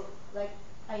 So, like,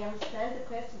 I understand the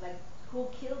question, like, who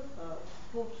killed her?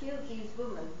 Who killed these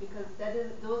women? Because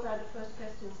those are the first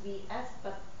questions we ask,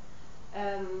 but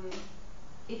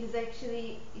it is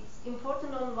actually, it's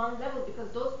important on one level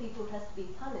because those people have to be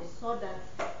punished so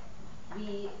that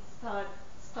we start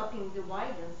stopping the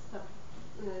violence,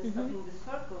 stopping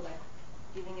the circle, like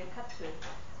giving a cut to it.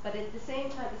 But at the same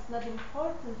time, it's not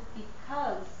important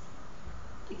because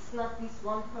it's not this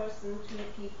one person, two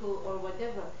people, or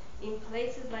whatever. In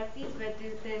places like these where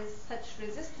there's such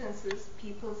resistances,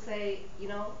 people say, you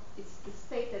know, it's the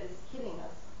state that is killing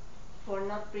us for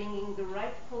not bringing the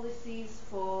right policies,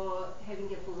 for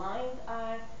having a blind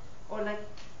eye, or like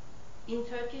in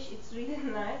Turkish, it's really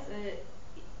nice.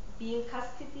 Being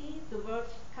custody, the word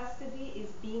custody is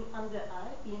being under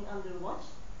eye, being under watch,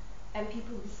 and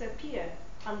people disappear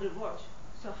under watch.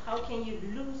 So how can you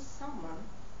lose someone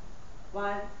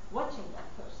while watching that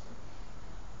person?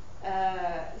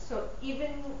 So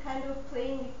even kind of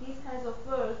playing with these kinds of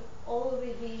words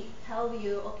already tell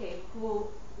you, okay,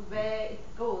 where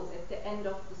it goes at the end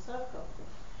of the circle.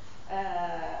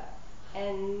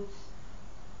 And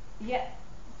yeah,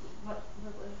 what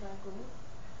was I going?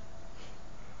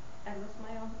 I lost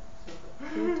my own circle.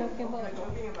 We're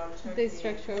talking about the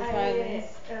structural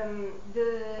violence.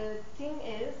 The thing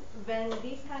is, when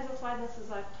these kinds of violences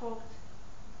are talked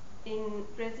in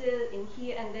Brazil, in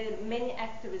here, and there are many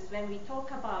activists, when we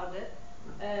talk about it,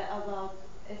 about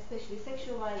especially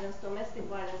sexual violence, domestic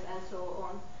violence, and so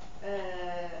on,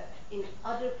 in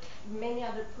many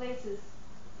other places,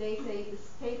 they say the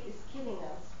state is killing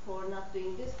us for not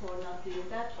doing this, for not doing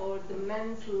that, or the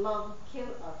men's love kill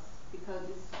us, because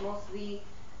it's mostly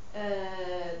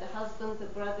the husband, the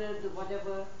brother, the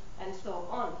whatever, and so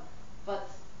on. But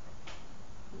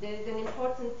there is an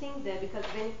important thing there, because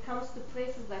when it comes to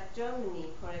places like Germany,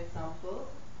 for example,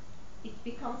 it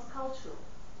becomes cultural.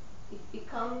 It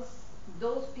becomes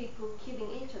those people killing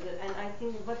each other. And I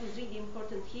think what is really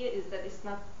important here is that it's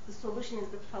not, the solution is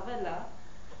that favela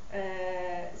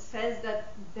says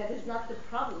that that is not the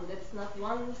problem, that it's not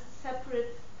one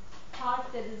separate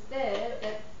part that is there,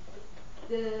 that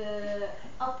the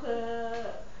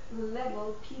upper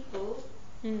level people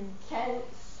can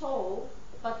solve,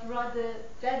 but rather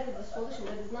that is the solution,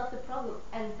 that is not the problem.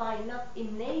 And by not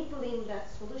enabling that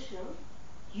solution,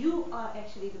 you are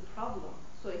actually the problem.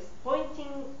 So it's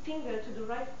pointing finger to the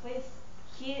right place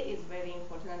here is very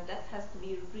important, and that has to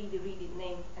be really, really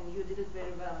named, and you did it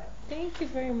very well. Thank you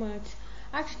very much.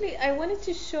 Actually, I wanted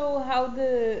to show how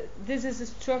this is a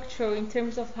structure in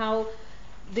terms of how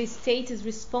the state is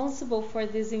responsible for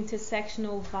these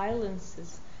intersectional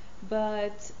violences,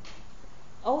 but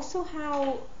also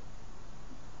how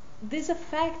this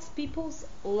affects people's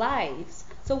lives.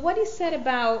 So what is said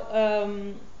about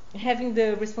having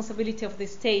the responsibility of the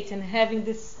state and having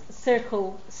this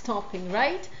circle stopping,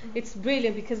 right? It's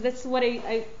brilliant, because that's what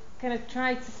I kind of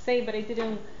tried to say, but I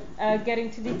didn't get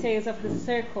into details of the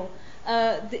circle.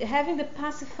 Having the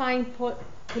pacifying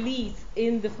police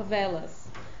in the favelas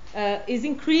is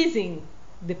increasing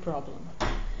the problem,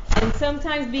 and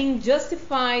sometimes being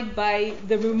justified by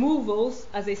the removals,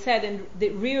 as I said, and the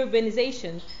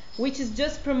reurbanization, which is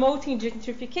just promoting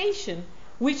gentrification,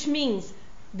 which means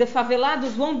the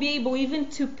favelados won't be able even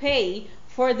to pay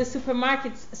for the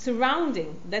supermarkets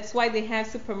surrounding. That's why they have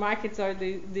supermarkets or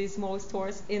the small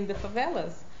stores in the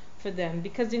favelas for them,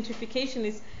 because gentrification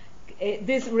is,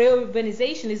 this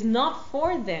reurbanization is not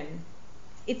for them.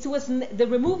 The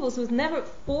removals was never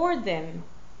for them.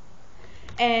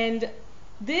 And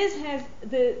this has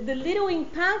the little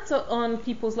impact on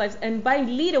people's lives, and by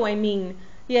little I mean,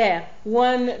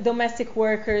 one domestic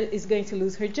worker is going to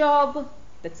lose her job.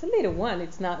 That's a little one,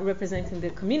 it's not representing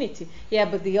the community.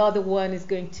 But the other one is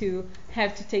going to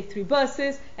have to take 3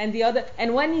 buses, and the other,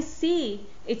 and when you see,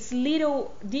 it's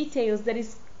little details that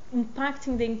is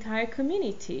impacting the entire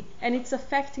community, and it's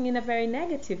affecting in a very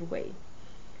negative way.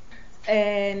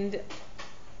 And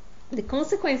the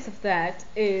consequence of that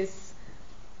is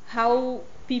how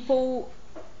people,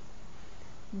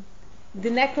 the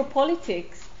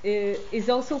necropolitics is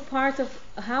also part of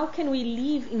how can we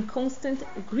live in constant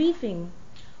grieving.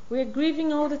 We're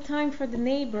grieving all the time for the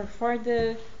neighbor, for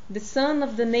the son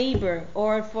of the neighbor,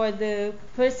 or for the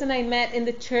person I met in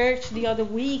the church the other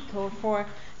week,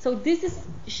 so this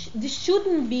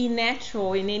shouldn't be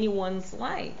natural in anyone's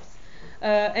lives.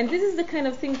 And this is the kind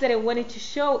of things that I wanted to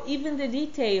show, even the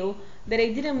detail that I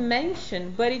didn't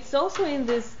mention, but it's also in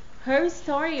this Her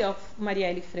Story of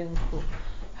Marielle Franco.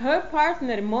 Her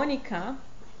partner, Monica,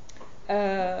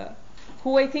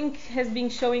 who I think has been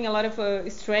showing a lot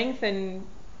of strength, and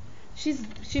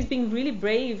she's been really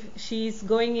brave. She's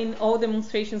going in all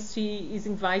demonstrations. She is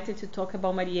invited to talk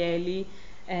about Marielle,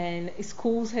 and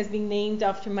schools has been named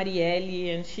after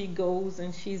Marielle, and she goes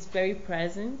and she's very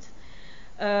present.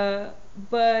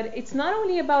 But it's not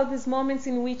only about these moments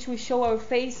in which we show our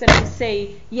face and we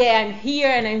say, I'm here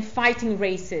and I'm fighting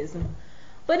racism.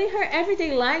 But in her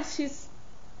everyday life, she's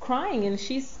crying and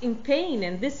she's in pain,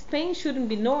 and this pain shouldn't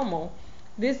be normal.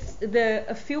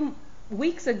 A few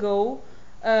weeks ago,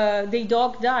 the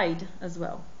dog died as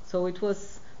well. So it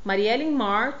was Marielle in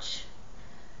March,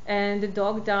 and the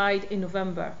dog died in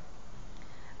November.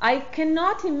 I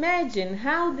cannot imagine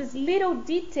how these little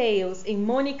details in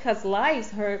Monica's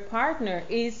life, her partner,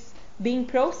 is being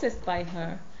processed by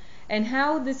her, and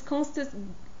how this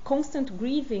constant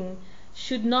grieving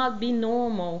should not be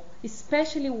normal,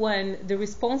 especially when the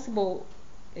responsible,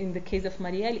 in the case of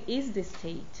Marielle, is the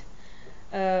state.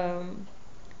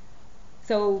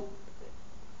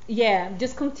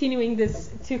 Just continuing these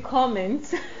 2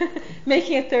 comments,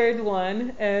 making a third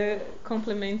one,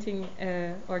 complementing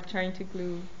or trying to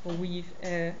glue or weave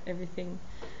everything.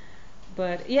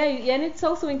 But and it's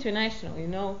also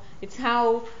international, It's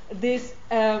how this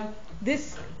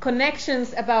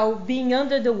connections about being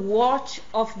under the watch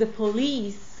of the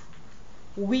police,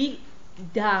 we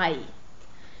die.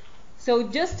 So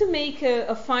just to make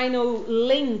a final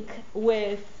link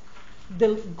with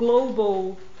the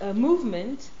global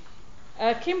movement,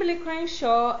 Kimberly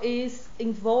Crenshaw is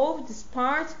involved as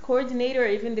part, coordinator,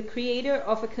 even the creator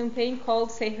of a campaign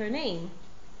called Say Her Name.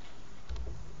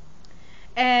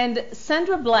 And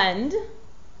Sandra Bland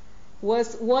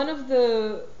was one of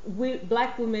the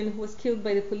black women who was killed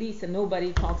by the police, and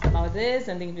nobody talks about this,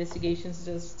 and the investigations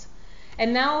just...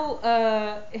 And now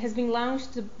it has been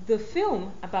launched the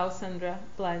film about Sandra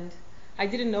Bland. I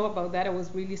didn't know about that. I was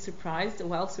really surprised,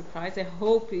 well surprised. I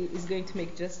hope it is going to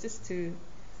make justice to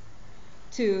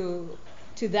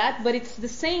that. But it's the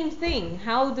same thing,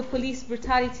 how the police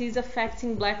brutality is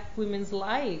affecting black women's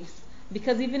lives.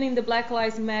 Because even in the Black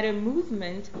Lives Matter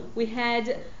movement, we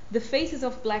had the faces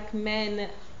of black men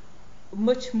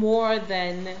much more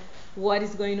than what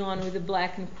is going on with the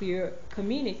black and queer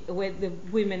community, with the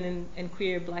women and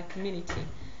queer black community.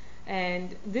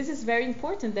 And this is very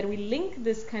important, that we link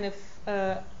this kind of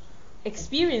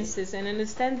experiences and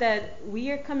understand that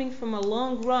we are coming from a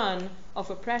long run of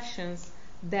oppressions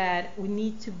that we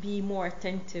need to be more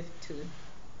attentive to.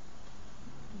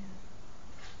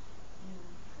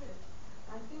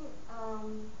 I think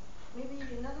maybe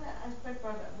another aspect,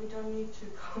 but we don't need to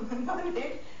comment on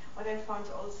it, what I found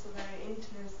also very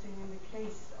interesting in the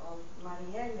case of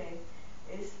Marielle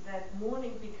is that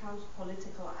mourning becomes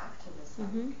political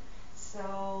activism.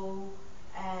 So,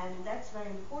 and that's very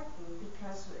important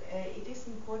because it is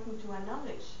important to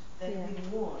acknowledge that we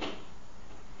mourn.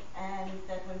 And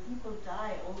that when people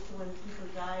die, also when people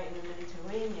die in the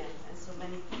Mediterranean, and so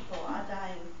many people are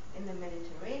dying in the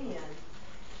Mediterranean,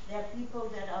 there are people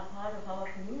that are part of our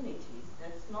communities.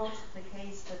 That's not the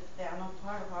case that they are not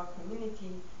part of our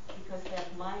community because they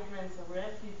are migrants or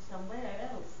refugees somewhere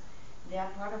else. They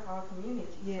are part of our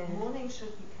community. So mourning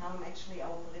should become actually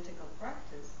our political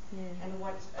practice. And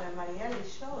what Marielle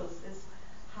shows is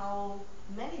how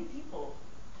many people,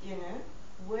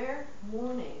 were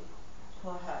mourning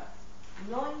for her.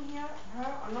 Knowing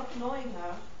her or not knowing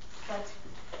her, but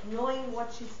knowing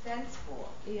what she stands for.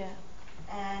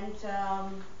 And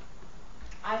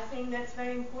I think that's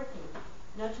very important,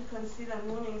 not to consider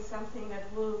mourning something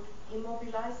that will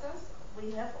immobilize us.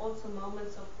 We have also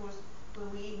moments, of course, where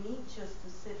we need just to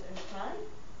sit and cry,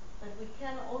 but we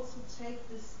can also take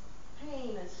this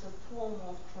pain as a form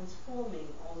of transforming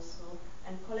also,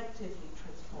 and collectively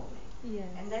transforming.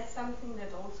 And that's something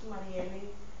that also Marielle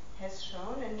has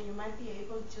shown, and you might be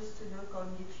able just to look on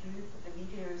YouTube the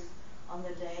videos on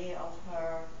the day of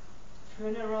her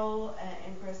funeral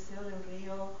in Brazil, in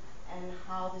Rio, and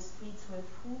how the streets were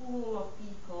full of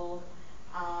people,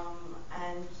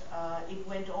 and it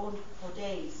went on for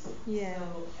days. So,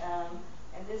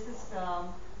 and this is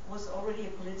was already a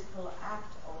political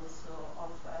act also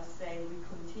of saying we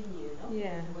continue,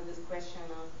 with this question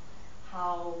of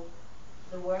how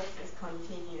the work is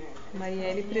continuing.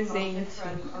 Marielle presente.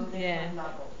 On different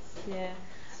levels.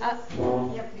 So,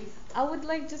 please. I would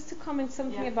like just to comment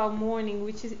something about mourning,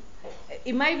 which is,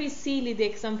 it might be silly, the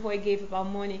example I gave about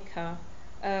Monica,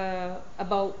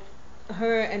 about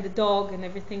her and the dog and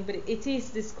everything, but it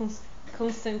is this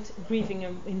constant grieving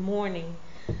and mourning.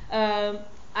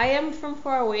 I am from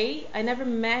far away. I never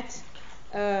met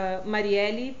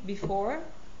Marielle before,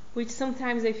 which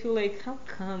sometimes I feel like, how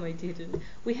come I didn't?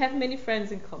 We have many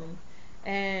friends in common.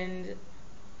 And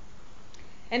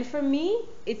for me,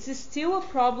 it's still a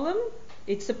problem.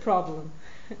 It's a problem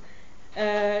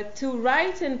to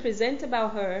write and present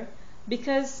about her,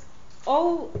 because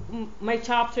all my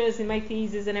chapters and my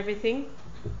thesis and everything,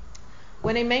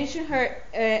 when I mention her,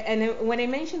 and when I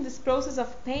mention this process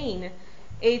of pain,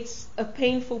 it's a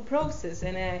painful process,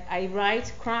 and I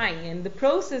write crying. And the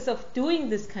process of doing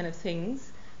this kind of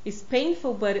things is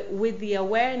painful, but with the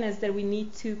awareness that we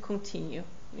need to continue.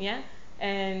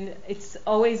 And it's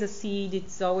always a seed,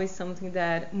 it's always something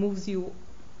that moves you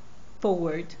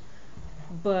forward,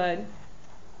 but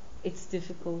it's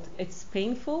difficult, it's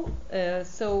painful.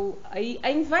 So I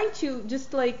invite you,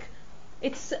 just like,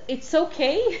 it's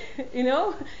okay,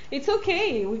 it's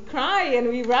okay. We cry and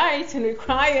we write and we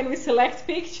cry and we select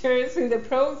pictures in the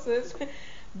process,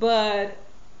 but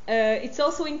it's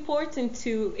also important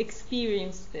to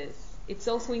experience this. It's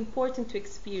also important to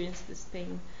experience this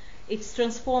pain. It's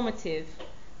transformative,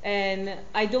 and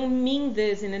I don't mean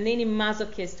this in any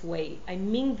masochist way. I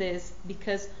mean this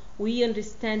because we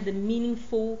understand the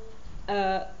meaningful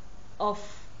of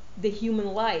the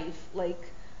human life.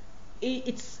 Like,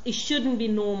 it shouldn't be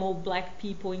normal black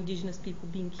people, indigenous people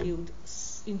being killed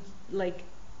in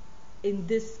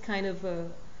this kind of a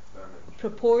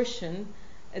proportion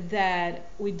that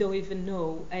we don't even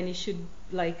know. And it should,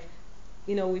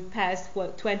 we passed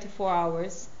 24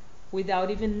 hours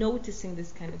without even noticing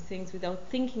this kind of things, without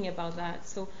thinking about that.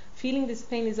 So feeling this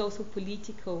pain is also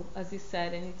political, as you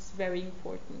said, and it's very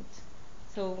important.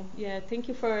 So thank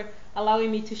you for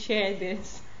allowing me to share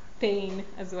this pain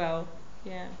as well.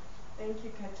 Thank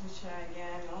you, Katucha,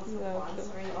 again, also for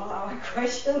answering all our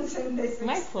questions in this.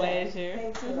 My pleasure.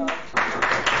 Thanks a lot.